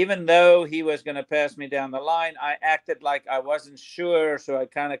even though he was going to pass me down the line, I acted like I wasn't sure. So I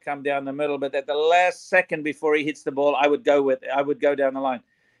kind of come down the middle, but at the last second before he hits the ball, I would go down the line.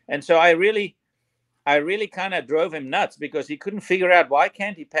 And so I really kind of drove him nuts because he couldn't figure out, why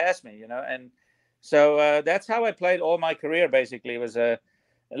can't he pass me, And so that's how I played all my career. Basically, it was a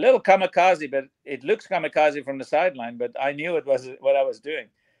little kamikaze, but it looks kamikaze from the sideline, but I knew it was what I was doing.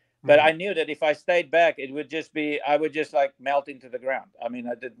 But I knew that if I stayed back, it would just be, I would just like melt into the ground. I mean,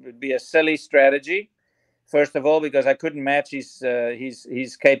 it would be a silly strategy, first of all, because I couldn't match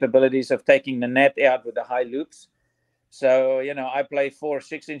his capabilities of taking the net out with the high loops. So, I play 4 or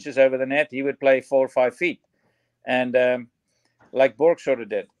 6 inches over the net. He would play 4 or 5 feet. And like Borg sort of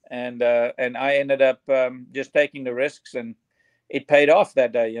did. And I ended up just taking the risks, and it paid off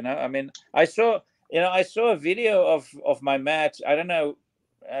that day. I mean, I saw a video of my match. I don't know.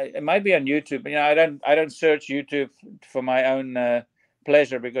 It might be on YouTube. I don't search YouTube for my own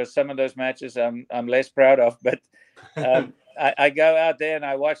pleasure, because some of those matches I'm less proud of. But I go out there and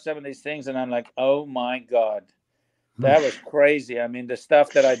I watch some of these things, and I'm like, oh my God, that was crazy. I mean, the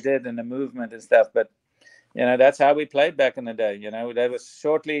stuff that I did and the movement and stuff. But that's how we played back in the day. That was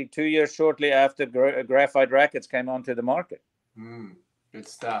 2 years shortly after graphite rackets came onto the market. Good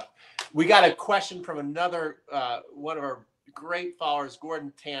stuff. We got a question from another one of our great followers,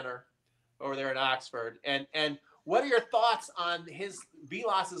 Gordon Tanner, over there in Oxford. And what are your thoughts on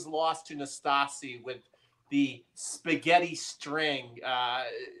Vilas's loss to Nastase with the spaghetti string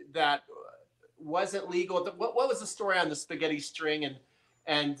that wasn't legal? What was the story on the spaghetti string?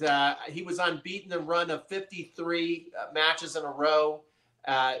 And he was unbeaten, a run of 53 matches in a row.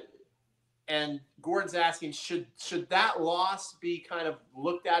 And Gordon's asking, should that loss be kind of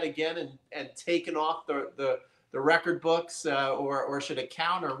looked at again and taken off the record books, or should it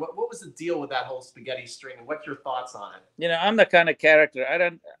count? Or what was the deal with that whole spaghetti string? And what's your thoughts on it? I'm the kind of character,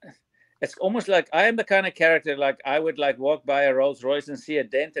 it's almost like I am the kind of character, like I would like walk by a Rolls Royce and see a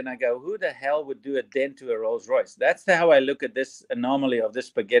dent, and I go, who the hell would do a dent to a Rolls Royce? That's how I look at this anomaly of this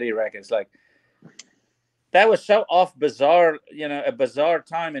spaghetti racket. It's like, that was so bizarre, a bizarre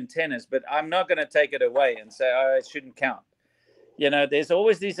time in tennis, but I'm not going to take it away and say, oh, it shouldn't count. There's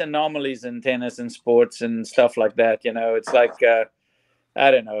always these anomalies in tennis and sports and stuff like that. It's like, I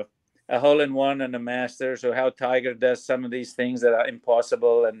don't know, a hole-in-one in the Masters, or how Tiger does some of these things that are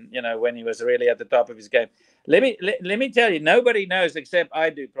impossible. And, when he was really at the top of his game. Let me tell you, nobody knows except I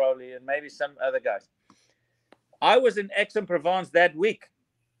do probably, and maybe some other guys. I was in Aix-en-Provence that week.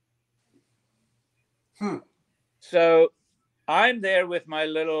 So I'm there with my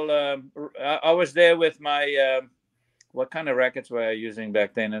little, I was there with my, what kind of rackets were I using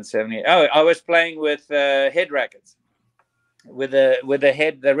back then in 70? Oh, I was playing with head rackets with the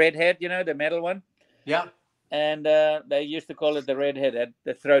head, the red head, the metal one. Yeah. And they used to call it the red head.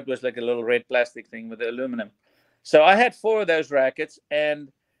 The throat was like a little red plastic thing with the aluminum. So I had 4 of those rackets,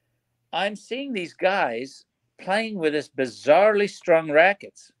 and I'm seeing these guys playing with this bizarrely strung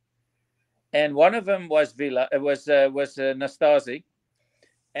rackets. And one of them was Nastase.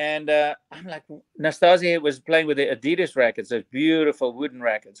 And I'm like, Nastase was playing with the Adidas rackets, those beautiful wooden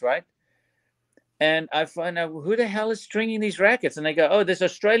rackets, right? And I find out, who the hell is stringing these rackets? And they go, oh, this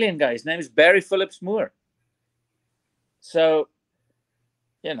Australian guy. His name is Barry Phillips Moore. So,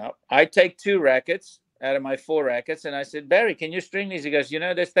 I take 2 rackets out of my 4 rackets, and I said, Barry, can you string these? He goes,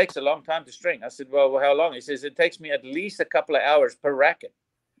 this takes a long time to string. I said, well, how long? He says, it takes me at least a couple of hours per racket.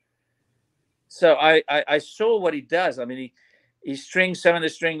 So I saw what he does. I mean, he strings some of the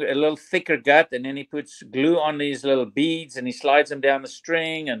string with a little thicker gut, and then he puts glue on these little beads, and he slides them down the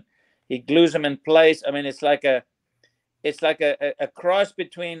string, and he glues them in place. I mean, it's like a cross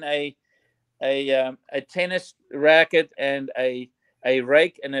between a tennis racket and a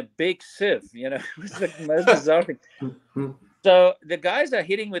rake and a big sieve. It was the most bizarre thing. So the guys are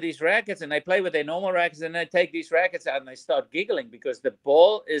hitting with these rackets, and they play with their normal rackets, and they take these rackets out and they start giggling because the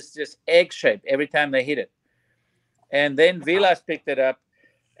ball is just egg-shaped every time they hit it. and then Vilas picked it up,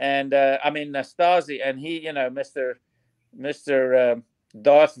 and Nastasi, and he, Mr.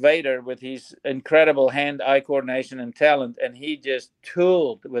 Darth Vader with his incredible hand-eye coordination and talent, and he just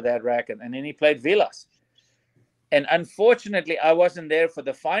tooled with that racket. And then he played Vilas. And unfortunately, I wasn't there for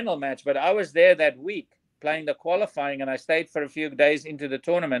the final match, but I was there that week playing the qualifying, and I stayed for a few days into the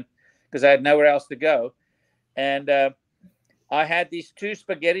tournament because I had nowhere else to go. And I had these 2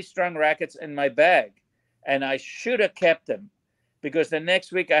 spaghetti strung rackets in my bag, and I should have kept them, because the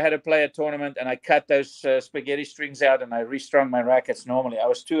next week I had to play a tournament, and I cut those spaghetti strings out and I restrung my rackets normally. I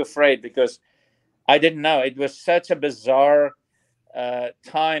was too afraid because I didn't know. It was such a bizarre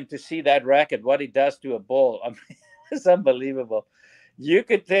time to see that racket, what it does to a ball. I mean, it's unbelievable. You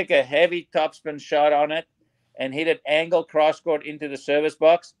could take a heavy topspin shot on it and hit it angle cross-court into the service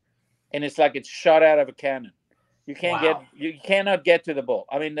box, and it's like it's shot out of a cannon. You cannot get to the ball.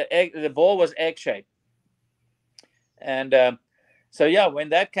 I mean, the ball was egg-shaped. And so yeah, when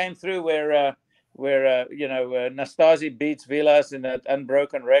that came through, where Nastasi beats Vilas in that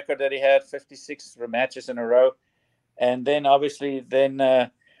unbroken record that he had, 56 matches in a row, and then obviously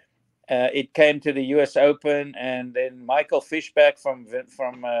it came to the U.S. Open, and then Michael Fishback from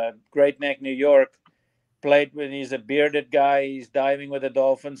Great Neck, New York, played when he's a bearded guy. He's diving with the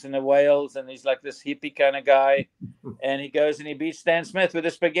dolphins and the whales, and he's like this hippie kind of guy. And he goes and he beats Stan Smith with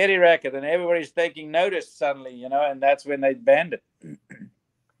a spaghetti racket, and everybody's taking notice suddenly, and that's when they banned it.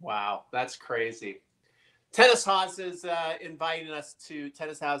 Wow, that's crazy. Tennis Haas is inviting us to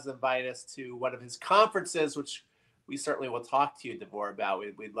one of his conferences, which we certainly will talk to you, Devor, about.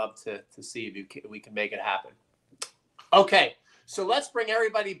 We'd love to see if we can make it happen. Okay, so let's bring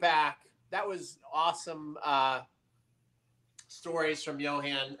everybody back. That was awesome stories from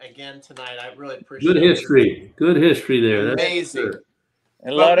Johan again tonight. I really appreciate it. Good history there. Amazing.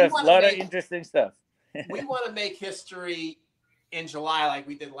 A lot of interesting stuff. We want to make history in July like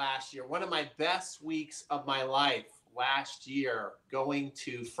we did last year. One of my best weeks of my life last year, going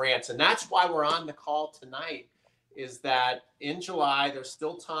to France. And that's why we're on the call tonight, is that in July, there's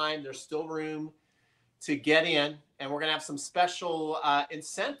still time, there's still room to get in. And we're going to have some special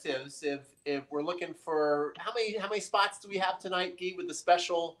incentives if we're looking for, how many spots do we have tonight, Guy, with the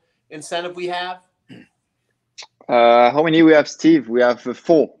special incentive we have? How many we have, Steve? We have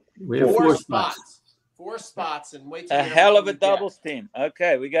 4. We have 4 spots. 4 spots, and wait till a hell of a doubles team.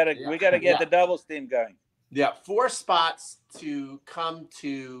 Okay, we gotta get the doubles team going. Yeah, 4 spots to come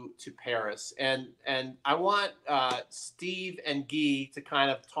to Paris, and I want Steve and Guy to kind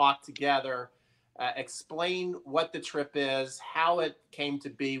of talk together, explain what the trip is, how it came to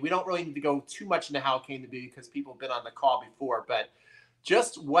be. We don't really need to go too much into how it came to be because people have been on the call before, but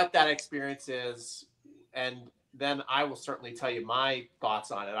just what that experience is, and then I will certainly tell you my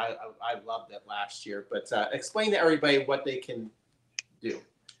thoughts on it. I loved it last year, but explain to everybody what they can do.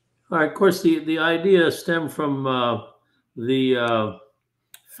 All right. Of course, the idea stemmed from the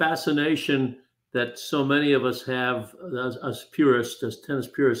fascination that so many of us have, as purists, as tennis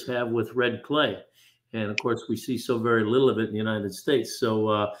purists have, with red clay. And of course, we see so very little of it in the United States.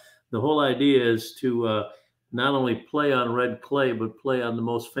 So the whole idea is to not only play on red clay, but play on the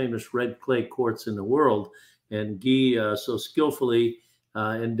most famous red clay courts in the world. And Guy so skillfully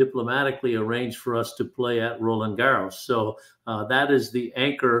and diplomatically arranged for us to play at Roland Garros. So that is the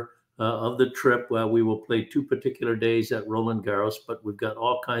anchor of the trip, where we will play 2 particular days at Roland Garros, but we've got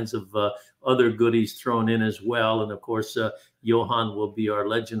all kinds of other goodies thrown in as well. And of course, Johan will be our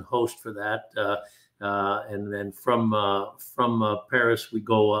legend host for that. And then from Paris, we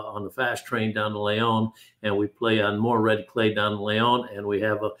go on the fast train down to Lyon, and we play on more red clay down to Lyon. And we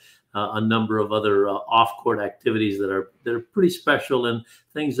have a number of other off-court activities that are pretty special, and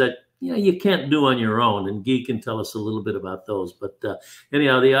things that you can't do on your own. And Guy can tell us a little bit about those. But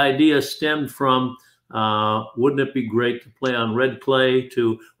anyhow, the idea stemmed from, wouldn't it be great to play on red clay,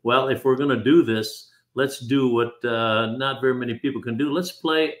 to, well, if we're going to do this, let's do what not very many people can do. Let's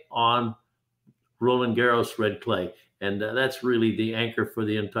play on Roland Garros red clay. And that's really the anchor for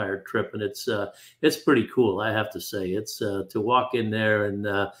the entire trip. And it's pretty cool, I have to say. It's to walk in there and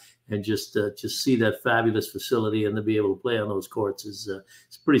just see that fabulous facility and to be able to play on those courts is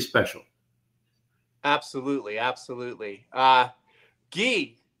it's pretty special. Absolutely, absolutely. Guy.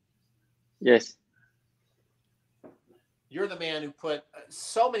 Yes. You're the man who put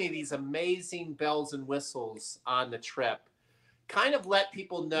so many of these amazing bells and whistles on the trip. Kind of let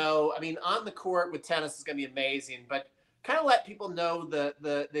people know, I mean, on the court with tennis is going to be amazing, but kind of let people know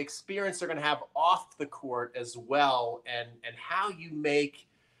the experience they're going to have off the court as well, and how you make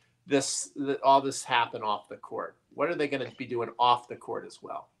all this happen off the court. What are they going to be doing off the court as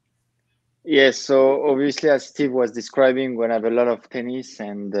well? Yes, so obviously, as Steve was describing, we're gonna have a lot of tennis,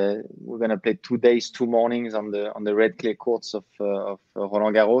 and we're gonna play 2 days, 2 mornings on the red clay courts of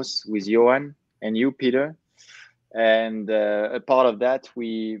Roland Garros with Johan and you, Peter. And a part of that,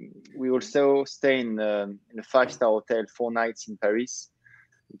 we also stay in a 5-star hotel 4 nights in Paris,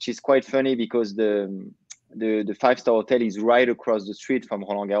 which is quite funny because the 5-star hotel is right across the street from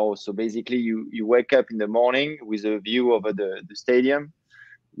Roland Garros. So basically, you wake up in the morning with a view over the stadium.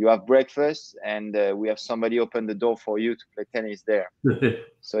 You have breakfast, and we have somebody open the door for you to play tennis there.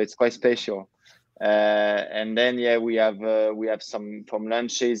 So it's quite special. And then yeah, we have some from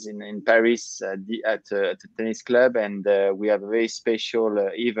lunches in Paris at the tennis club, and we have a very special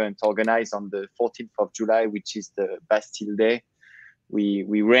event organized on the 14th of July, which is the Bastille Day.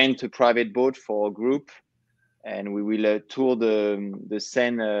 We rent a private boat for a group, and we will tour the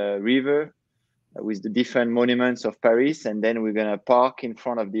Seine River with the different monuments of Paris, and then we're gonna park in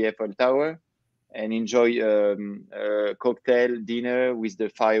front of the Eiffel Tower and enjoy a cocktail dinner with the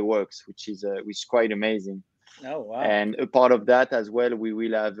fireworks, which is quite amazing. Oh wow! And a part of that as well, we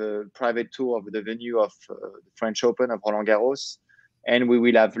will have a private tour of the venue of the French Open of Roland Garros, and we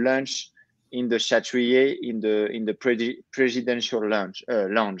will have lunch in the Chatrier in the presidential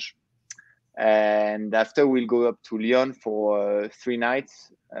lounge. And after we'll go up to Lyon for 3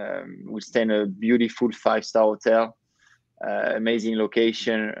 nights. We'll stay in a beautiful 5-star hotel, amazing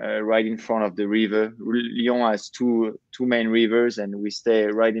location right in front of the river. Lyon has two main rivers, and we stay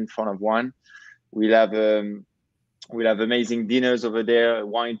right in front of one. We'll have amazing dinners over there, a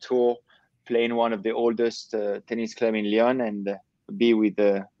wine tour, playing one of the oldest tennis club in Lyon, and be with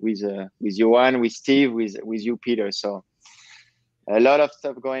Johan, with Steve, with you, Peter. So a lot of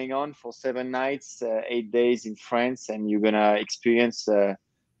stuff going on for 7 nights, 8 days in France, and you're gonna experience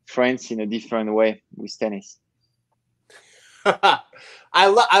France in a different way with tennis. I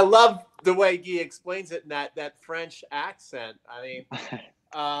love the way Guy explains it in that French accent. I mean,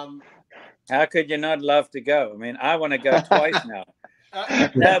 how could you not love to go? I mean, I want to go twice now.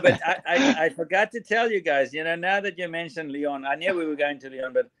 No, but I forgot to tell you guys, now that you mentioned Lyon, I knew we were going to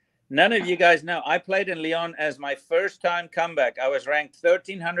Lyon, but none of you guys know. I played in Lyon as my first time comeback. I was ranked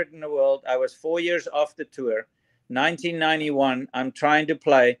 1,300 in the world. I was 4 years off the tour. 1991, I'm trying to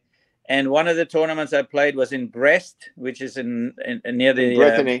play. And one of the tournaments I played was in Brest, which is in near the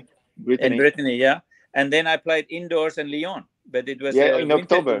Brittany. In Brittany, yeah. And then I played indoors in Lyon, but it was in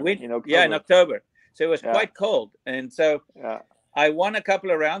October. Yeah, in October. So it was quite cold, and so I won a couple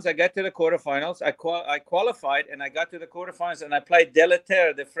of rounds. I got to the quarterfinals. I qualified, and I got to the quarterfinals, and I played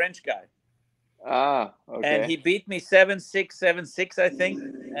Delaterre, the French guy. Ah, okay. And he beat me 7-6, 7-6, I think.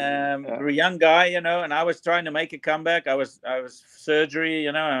 A young guy, and I was trying to make a comeback. I was surgery,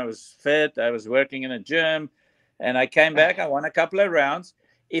 I was fit. I was working in a gym, and I came back. I won a couple of rounds.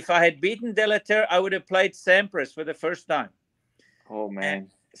 If I had beaten Delaterre, I would have played Sampras for the first time. Oh man! And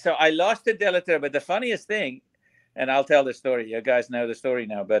so I lost to Delaterre, but the funniest thing, and I'll tell the story. You guys know the story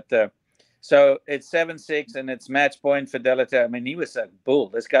now, but. So it's 7-6, and it's match point for Delaterre. I mean, he was a bull.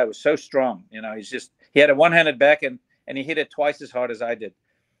 This guy was so strong. He had a one-handed backhand, and he hit it twice as hard as I did.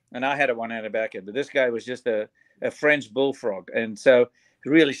 And I had a one-handed backhand, but this guy was just a French bullfrog. And so,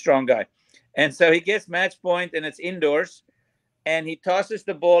 really strong guy. And so he gets match point, and it's indoors, and he tosses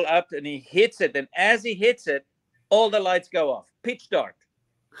the ball up, and he hits it. And as he hits it, all the lights go off. Pitch dark.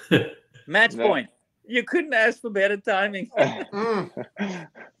 Match point. You couldn't ask for better timing.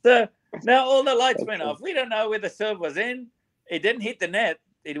 So now all the lights went off. We don't know where the serve was in. It didn't hit the net.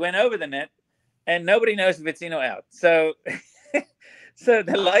 It went over the net, and nobody knows if it's in or out. So, so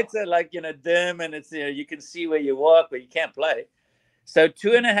the lights are like dim, and it's you can see where you walk, but you can't play. So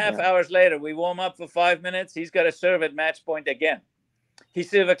 2.5 hours later, we warm up for 5 minutes. He's got to serve at match point again. He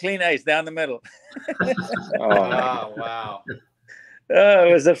served a clean ace down the middle. Oh wow!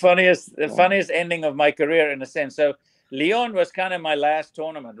 It was the funniest ending of my career in a sense. So Lyon was kind of my last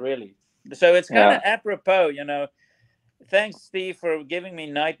tournament, really. So it's kind of apropos, Thanks, Steve, for giving me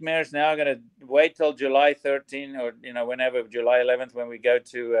nightmares. Now I'm going to wait till July 13 or, whenever, July 11th, when we go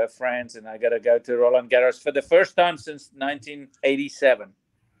to France, and I got to go to Roland Garros for the first time since 1987.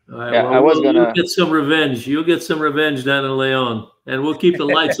 All right, you'll get some revenge. You'll get some revenge down in Lyon, and we'll keep the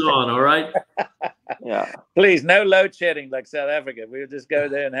lights on, all right? Yeah. Please, no load shedding like South Africa. We'll just go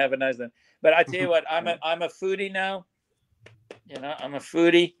there and have a nice time. But I tell you what, I'm a foodie now. I'm a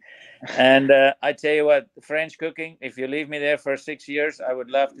foodie. And I tell you what, French cooking, if you leave me there for 6 years, I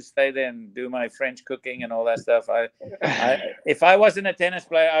would love to stay there and do my French cooking and all that stuff. If I wasn't a tennis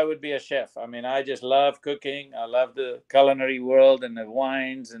player, I would be a chef. I mean, I just love cooking. I love the culinary world and the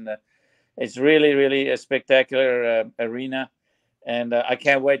wines. And it's really, really a spectacular arena. and I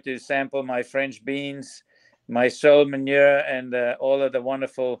can't wait to sample my French beans, my sole manure, and all of the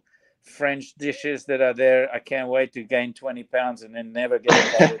wonderful French dishes that are there. I can't wait to gain 20 pounds and then never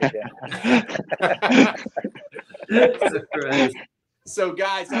get invited again. Right. So,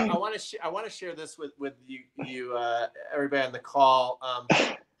 guys, I want to share this with you everybody on the call.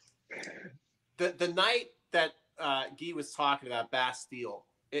 The night that Guy was talking about Bastille,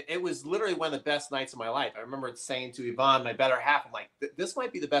 it was literally one of the best nights of my life. I remember saying to Yvonne, my better half, I'm like, this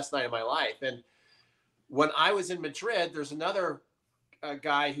might be the best night of my life. And when I was in Madrid, there's another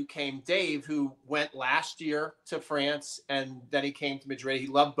guy who came, Dave, who went last year to France, and then he came to Madrid. He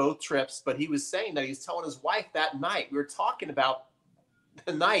loved both trips, but he was saying that he was telling his wife that night, we were talking about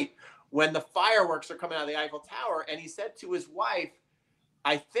the night when the fireworks are coming out of the Eiffel Tower, and he said to his wife,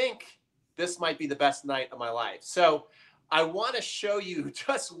 I think this might be the best night of my life. So I want to show you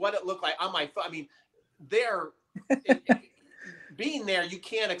just what it looked like on my phone. I mean, being there, you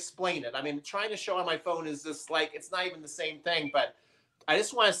can't explain it. I mean, trying to show on my phone is just like, it's not even the same thing, but I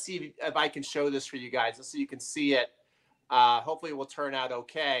just want to see if I can show this for you guys just so you can see it. Hopefully it will turn out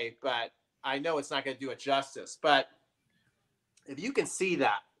okay, but I know it's not going to do it justice. But if you can see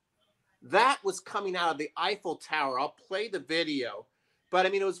that, that was coming out of the Eiffel Tower. I'll play the video, but I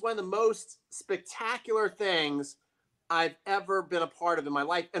mean, it was one of the most spectacular things I've ever been a part of in my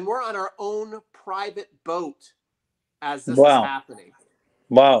life. And we're on our own private boat as this is happening.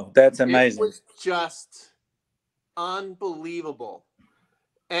 Wow, that's amazing. It was just unbelievable.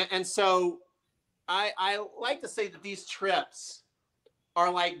 And so I like to say that these trips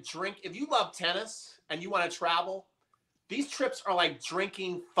are like if you love tennis and you want to travel, these trips are like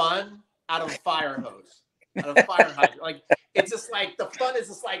drinking fun out of a fire hose, out of a fire hydrant. Like, it's just like the fun is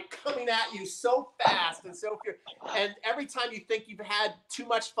just like coming at you so fast and so pure. And every time you think you've had too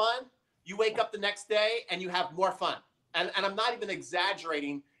much fun, you wake up the next day and you have more fun. And I'm not even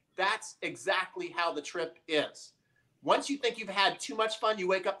exaggerating. That's exactly how the trip is. Once you think you've had too much fun, you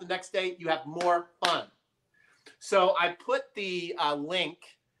wake up the next day, you have more fun. So I put the link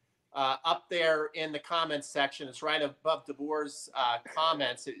up there in the comments section. It's right above DeBoer's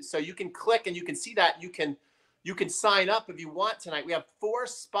comments. So you can click and you can see that. You can sign up if you want tonight. We have 4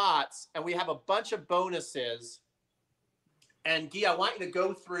 spots and we have a bunch of bonuses. And Guy, I want you to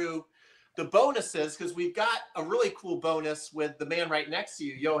go through the bonuses because we've got a really cool bonus with the man right next to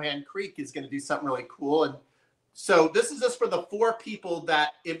you. Johan Kriek is going to do something really cool. And so this is just for the 4 people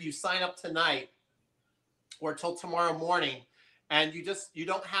that if you sign up tonight or till tomorrow morning, and you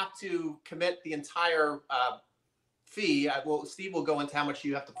don't have to commit the entire fee. Steve will go into how much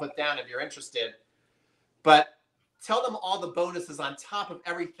you have to put down if you're interested. But tell them all the bonuses on top of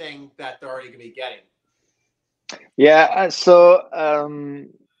everything that they're already going to be getting. Yeah. So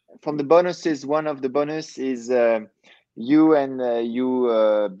from the bonuses, one of the bonus is you and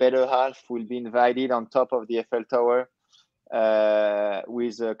you better half will be invited on top of the Eiffel Tower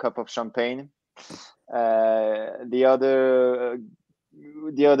with a cup of champagne. The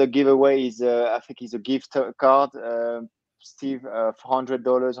other giveaway is I think is a gift card, Steve, of $100,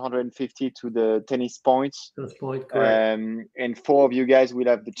 $150 to the tennis points. Tennis point, correct. And 4 of you guys will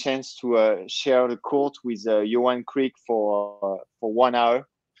have the chance to share the court with Johan Kriek for 1 hour.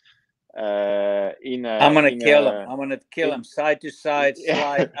 I'm gonna kill him. I'm gonna kill him side to side,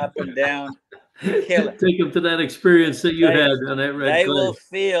 slide up and down. Kill him. Take them to that experience that you had on that red clay. They will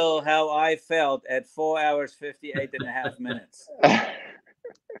feel how I felt at 4 hours 58.5 minutes.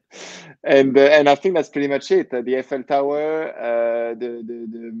 And I think that's pretty much it. The Eiffel Tower,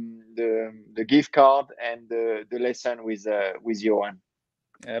 the gift card, and the lesson with Johan.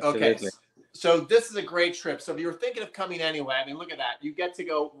 Absolutely. Okay. So this is a great trip. So if you were thinking of coming anyway, I mean, look at that. You get to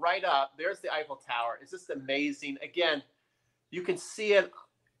go right up. There's the Eiffel Tower. It's just amazing. Again, you can see it,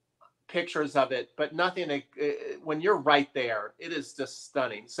 pictures of it, but nothing. When you're right there, it is just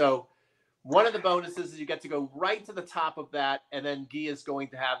stunning. So one of the bonuses is you get to go right to the top of that, and then Guy is going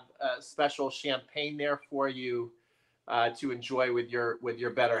to have a special champagne there for you to enjoy with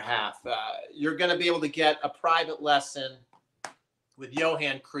your better half. You're going to be able to get a private lesson with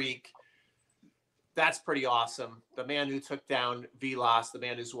Johan Kriek. That's pretty awesome. The man who took down Vilas, the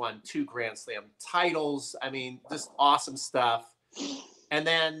man who's won 2 Grand Slam titles. I mean, just awesome stuff. And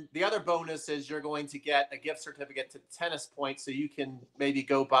then the other bonus is you're going to get a gift certificate to Tennis Point, so you can maybe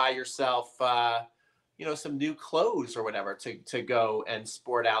go buy yourself, some new clothes or whatever to go and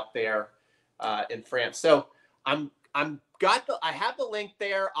sport out there in France. So I have the link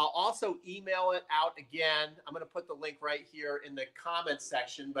there. I'll also email it out again. I'm going to put the link right here in the comments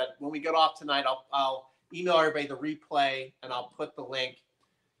section. But when we get off tonight, I'll email everybody the replay and I'll put the link.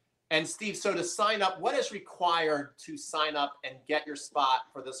 And Steve, so to sign up, what is required to sign up and get your spot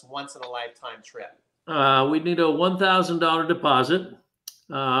for this once in a lifetime trip? We need a $1,000 deposit.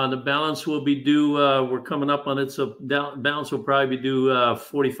 The balance will be due. We're coming up on it, so balance will probably be due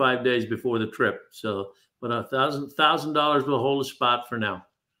 45 days before the trip. So, but $1,000 will hold a spot for now.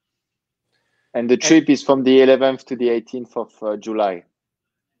 And the trip is from the 11th to the 18th of July.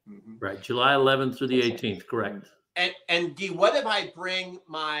 Right, July 11th through the 18th, correct. And Guy, what if I bring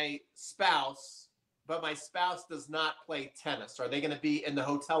my spouse, but my spouse does not play tennis? Are they going to be in the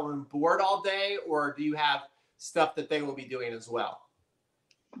hotel room board all day, or do you have stuff that they will be doing as well?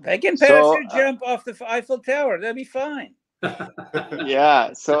 They can parachute jump off the Eiffel Tower. They'll be fine.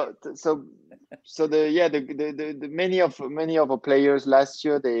 Yeah. So the many of our players last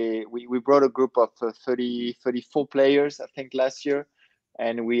year, we brought a group of 34 players, I think, last year,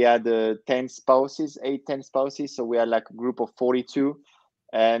 and we had 10 spouses. So we had like a group of 42,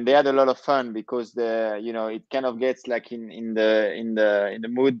 and they had a lot of fun because it kind of gets like in the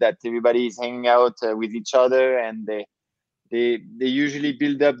mood that everybody is hanging out with each other, and they usually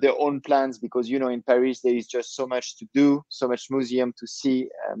build up their own plans because in Paris there is just so much to do, so much museum to see.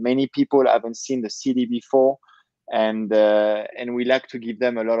 Many people haven't seen the city before, and we like to give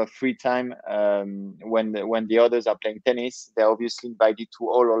them a lot of free time when the others are playing tennis. They're obviously invited to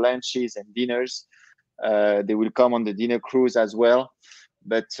all our lunches and dinners. They will come on the dinner cruise as well.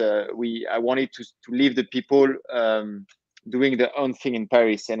 But I wanted to leave the people doing their own thing in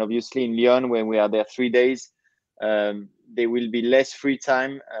Paris, and obviously in Lyon, when we are there 3 days, there will be less free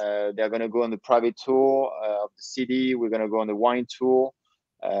time. They're going to go on the private tour of the city. We're going to go on the wine tour,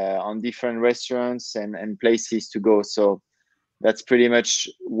 on different restaurants and places to go. So that's pretty much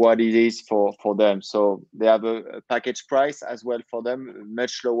what it is for them. So they have a package price as well for them,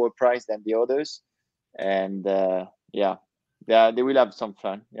 much lower price than the others. And they will have some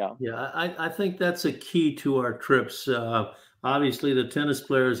fun. Yeah, I think that's a key to our trips. Obviously, the tennis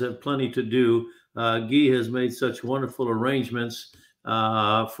players have plenty to do. Guy has made such wonderful arrangements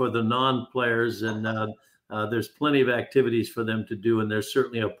for the non-players, and there's plenty of activities for them to do, and they're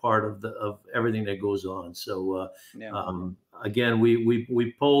certainly a part of everything that goes on. So again,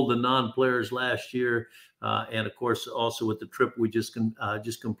 we polled the non-players last year, and of course also with the trip we just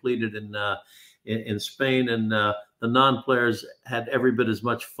completed in Spain, and the non-players had every bit as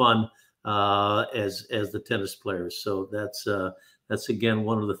much fun as the tennis players. So that's again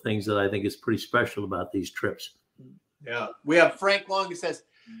one of the things that I think is pretty special about these trips. Yeah, we have Frank Long who says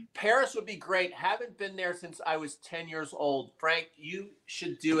Paris would be great. Haven't been there since I was 10 years old. Frank, you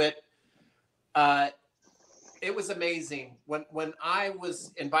should do it. It was amazing when I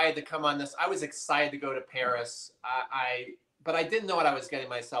was invited to come on this. I was excited to go to Paris. But I didn't know what I was getting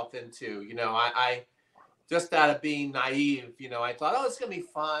myself into. I just out of being naive, I thought, oh, it's going to be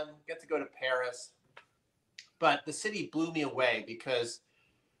fun, get to go to Paris. But the city blew me away because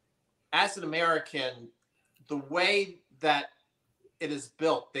as an American, the way that it is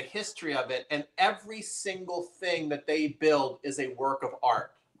built, the history of it, and every single thing that they build is a work of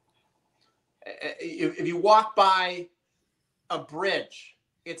art. If you walk by a bridge,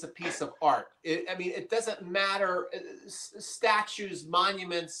 it's a piece of art. It doesn't matter. Statues,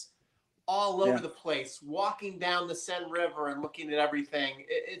 monuments, all over the place. Walking down the Seine River and looking at everything,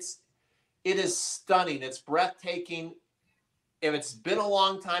 it is stunning. It's breathtaking. If it's been a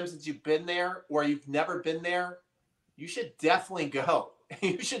long time since you've been there, or you've never been there, you should definitely go.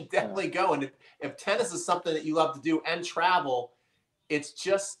 You should definitely go. And if tennis is something that you love to do and travel, it's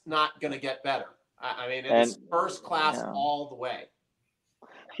just not going to get better. It's first class all the way.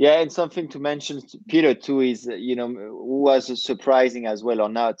 Yeah, and something to mention, Peter, too, is, who was surprising as well or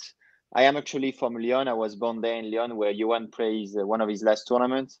not. I am actually from Lyon. I was born there in Lyon, where Johan plays one of his last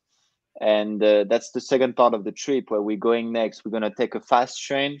tournaments. And that's the second part of the trip where we're going next. We're going to take a fast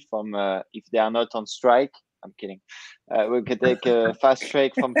train from, if they are not on strike, I'm kidding. We can take a fast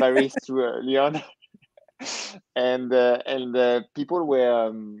train from Paris to Lyon. and people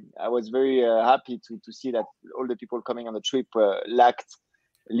were, I was very happy to see that all the people coming on the trip liked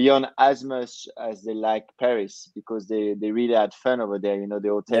Lyon as much as they like Paris, because they really had fun over there. The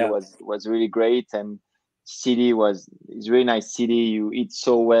hotel was really great, and city it's a really nice city. You eat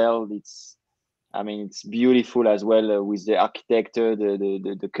so well. It's beautiful as well, with the architecture,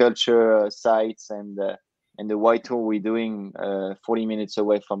 the culture sites, and the white tour we're doing 40 minutes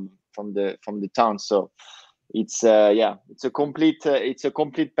away from the town. So it's a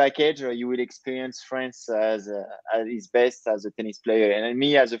complete package. You will experience France at its best as a tennis player, and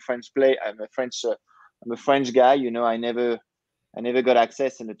me as a French player. I'm a French guy. I never I never got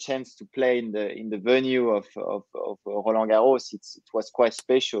access and a chance to play in the venue of Roland Garros. It was quite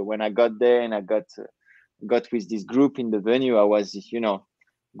special. When I got there and I got with this group in the venue, I was,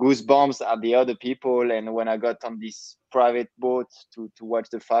 goosebumps at the other people. And when I got on this private boat to watch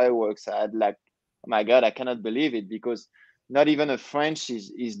the fireworks, I had like, oh my God, I cannot believe it, because not even a French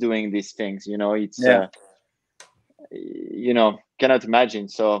is doing these things. It's cannot imagine.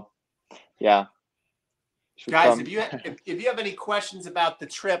 So yeah. Guys, if you have any questions about the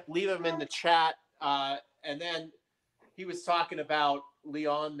trip, leave them in the chat. And then he was talking about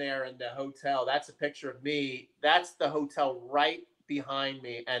Lyon there in the hotel. That's a picture of me. That's the hotel right behind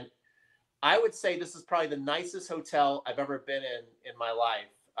me. And I would say this is probably the nicest hotel I've ever been in my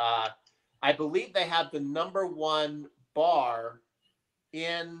life. I believe they have the #1 bar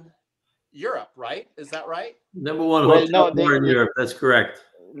in Europe, right? Is that right? #1 hotel bar in Europe. That's correct.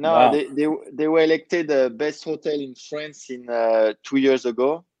 No, Wow. they were elected the best hotel in France in 2 years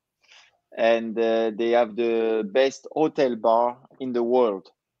ago, and they have the best hotel bar in the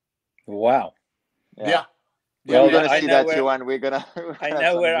world. Wow. Yeah. Well, we're gonna see that, Johan. I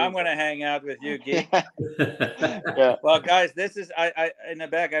know where I'm gonna hang out with you, Geek. Yeah. Well, guys, this is I in the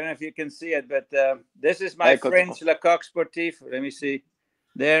back. I don't know if you can see it, but this is my French Le Coq Sportif. Let me see.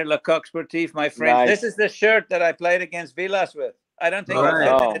 There, Le Coq Sportif, my French. Nice. This is the shirt that I played against Villas with. I don't think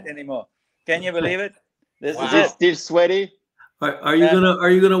I fit it anymore. Can you believe it? This is it. Still sweaty? Are you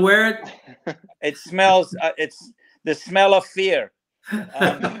gonna wear it? It smells. It's the smell of fear.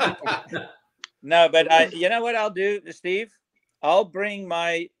 No, but you know what I'll do, Steve? I'll bring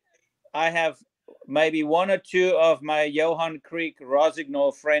I have maybe 1 or 2 of my Johan Kriek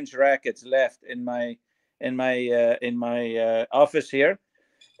Rossignol French rackets left in my office here,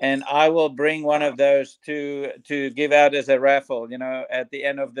 and I will bring one of those to give out as a raffle, at the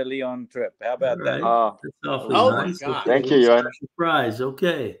end of the Lyon trip. How about that? Oh, that's awfully nice. My God! Thank you, Johan. Surprise.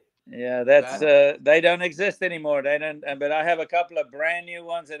 Okay. Yeah, that's they don't exist anymore. They don't. But I have a couple of brand new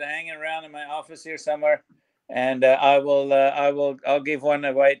ones that are hanging around in my office here somewhere, and I'll give one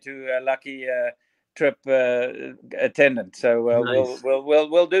away to a lucky trip attendant. So nice.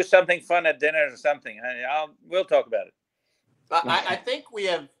 we'll do something fun at dinner or something. We'll talk about it. I think we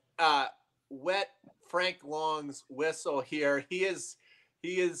have wet Frank Long's whistle here. He is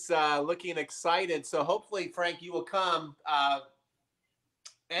looking excited. So hopefully, Frank, you will come.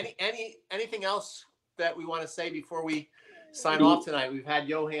 Anything else that we want to say before we sign off tonight? We've had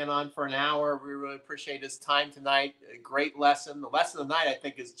Johan on for an hour. We really appreciate his time tonight. A great lesson. The lesson of the night, I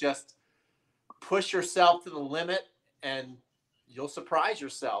think, is just push yourself to the limit and you'll surprise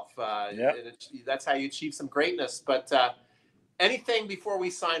yourself. That's how you achieve some greatness. But anything before we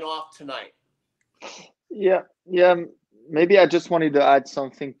sign off tonight? Yeah. Maybe I just wanted to add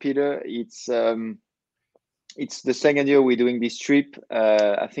something, Peter. It's the second year we're doing this trip.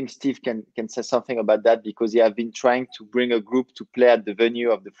 I think Steve can say something about that, because he have been trying to bring a group to play at the venue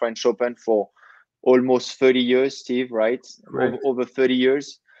of the French Open for almost 30 years, Steve, right? Over 30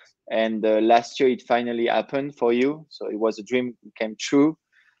 years. And last year it finally happened for you. So it was a dream that came true.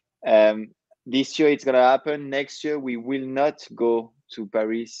 This year it's going to happen. Next year we will not go to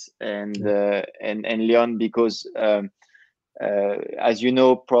Paris and Lyon, because as you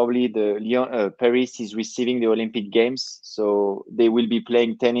know, probably the Paris is receiving the Olympic Games, so they will be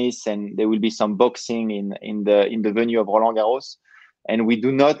playing tennis and there will be some boxing in the venue of Roland Garros, and we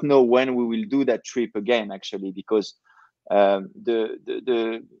do not know when we will do that trip again, actually, because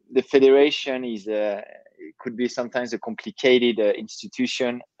the federation is it could be sometimes a complicated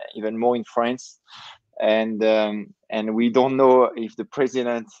institution, even more in France. And we don't know if the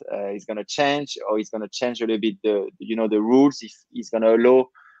president is going to change, or he's going to change a little bit the rules, if he's going to allow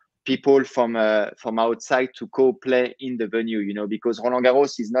people from outside to go play in the venue, because Roland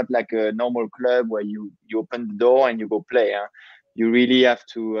Garros is not like a normal club where you open the door and you go play. You really have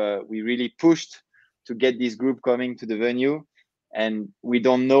to. We really pushed to get this group coming to the venue, and we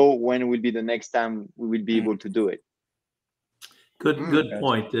don't know when will be the next time we will be able to do it. Good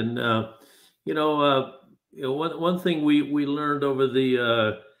point. And one thing we learned over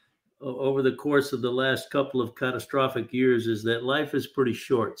the course of the last couple of catastrophic years is that life is pretty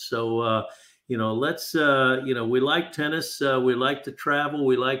short. So let's we like tennis, we like to travel,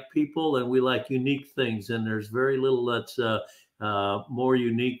 we like people, and we like unique things. And there's very little that's more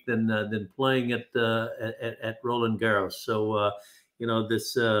unique than playing at Roland Garros. So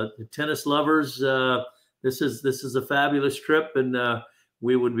this tennis lovers, this is a fabulous trip, and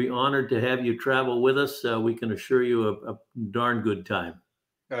we would be honored to have you travel with us. We can assure you a darn good time.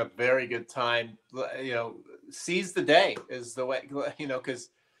 A very good time. Seize the day is the way, because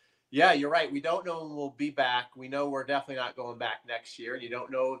Yeah, you're right. We don't know when we'll be back. We know we're definitely not going back next year. And you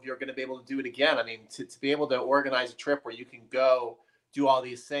don't know if you're going to be able to do it again. I mean, to be able to organize a trip where you can go do all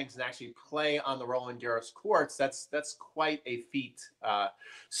these things and actually play on the Roland Garros courts, that's quite a feat.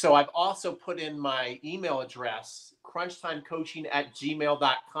 So I've also put in my email address,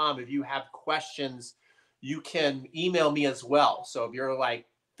 crunchtimecoaching@gmail.com. If you have questions, you can email me as well. So if you're like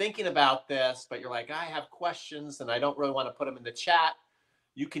thinking about this, but you're like, I have questions and I don't really want to put them in the chat,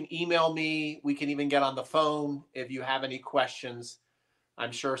 you can email me. We can even get on the phone if you have any questions.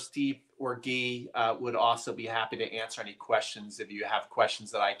 I'm sure Steve or Guy would also be happy to answer any questions if you have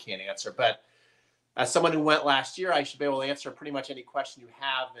questions that I can't answer. But as someone who went last year, I should be able to answer pretty much any question you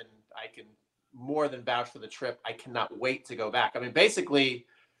have, and I can more than vouch for the trip. I cannot wait to go back. I mean, basically,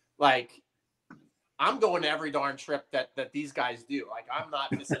 like, I'm going to every darn trip that these guys do. Like, I'm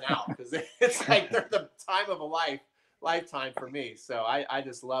not missing out because it's like they're the time of a lifetime for me. So I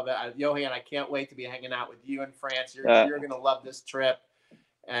just love it. Johan, I can't wait to be hanging out with you in France. You're going to love this trip.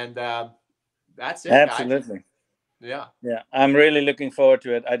 And that's it, Absolutely. guys. Yeah. Yeah. I'm really looking forward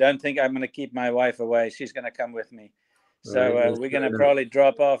to it. I don't think I'm going to keep my wife away. She's going to come with me. So we're going to probably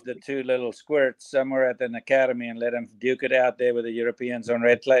drop off the two little squirts somewhere at an academy and let them duke it out there with the Europeans on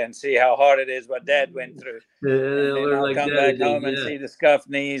red clay and see how hard it is what Dad went through. And then I'll come back home and see the scuffed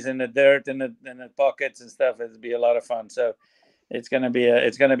knees and the dirt and the pockets and stuff. It'll be a lot of fun. So it's going to be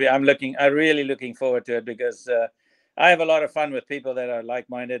I'm really looking forward to it because I have a lot of fun with people that are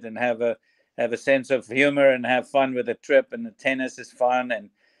like-minded and have a sense of humor and have fun with the trip, and the tennis is fun, and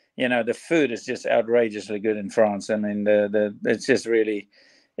the food is just outrageously good in France. I mean, it's just really,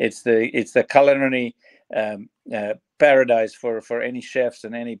 it's the culinary paradise for any chefs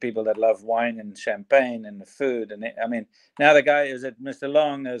and any people that love wine and champagne and the food. And I mean, now the guy is at Mr.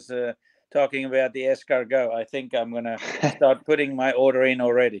 Long is talking about the escargot. I think I'm gonna start putting my order in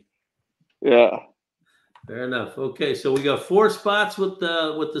already. Yeah. Fair enough. Okay, so we got 4 spots with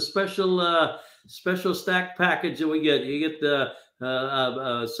the special stack package that we get. You get the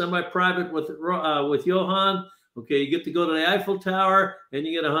semi-private with Johan. Okay, you get to go to the Eiffel Tower, and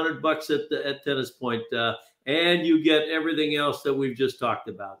you get $100 at Tennis Point, and you get everything else that we've just talked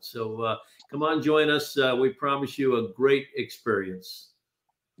about. So come on, join us. We promise you a great experience.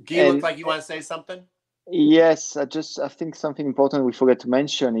 Guy, looks like you want to say something. Yes, I think something important we forgot to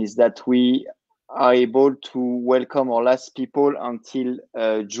mention is that we are able to welcome our last people until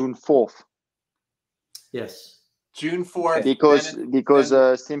June 4th. Yes. June 4th.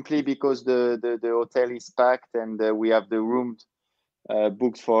 Because simply because the hotel is packed and we have the room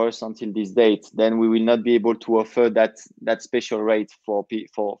booked for us until this date, then we will not be able to offer that special rate for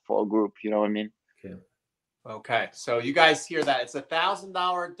a group. You know what I mean? Okay. So you guys hear that? It's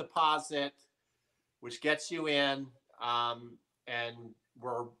 $1,000 deposit, which gets you in, and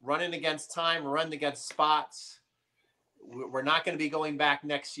we're running against time. We're running against spots. We're not going to be going back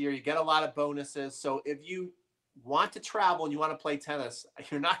next year. You get a lot of bonuses. So if you want to travel and you want to play tennis,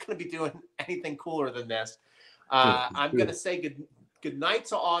 you're not going to be doing anything cooler than this. I'm going to say good night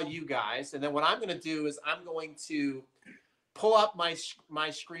to all you guys. And then what I'm going to do is I'm going to pull up my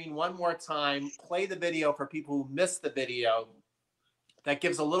screen one more time, play the video for people who missed the video. That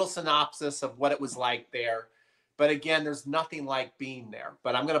gives a little synopsis of what it was like there. But again, there's nothing like being there.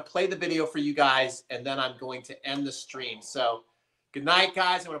 But I'm going to play the video for you guys, and then I'm going to end the stream. So good night,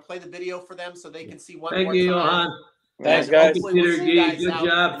 guys. I'm going to play the video for them so they can see one more time. Thank you, Johan. Thanks, guys. Peter, Guy, good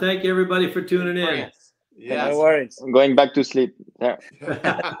job. Thank you, everybody, for tuning in. Yeah, no worries. I'm going back to sleep. Yeah.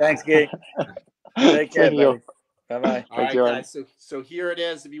 Thanks, Guy. Take care, buddy. Bye-bye. All right, guys. So here it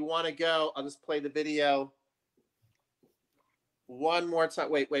is. If you want to go, I'll just play the video one more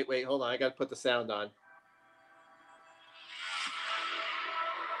time. Wait. Hold on. I got to put the sound on.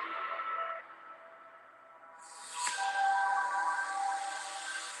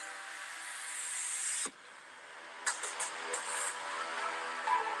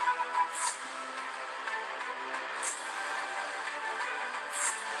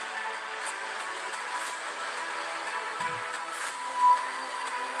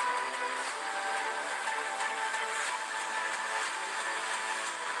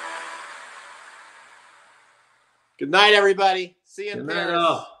 Good night, everybody. See you in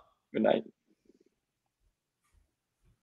Paris. Good night.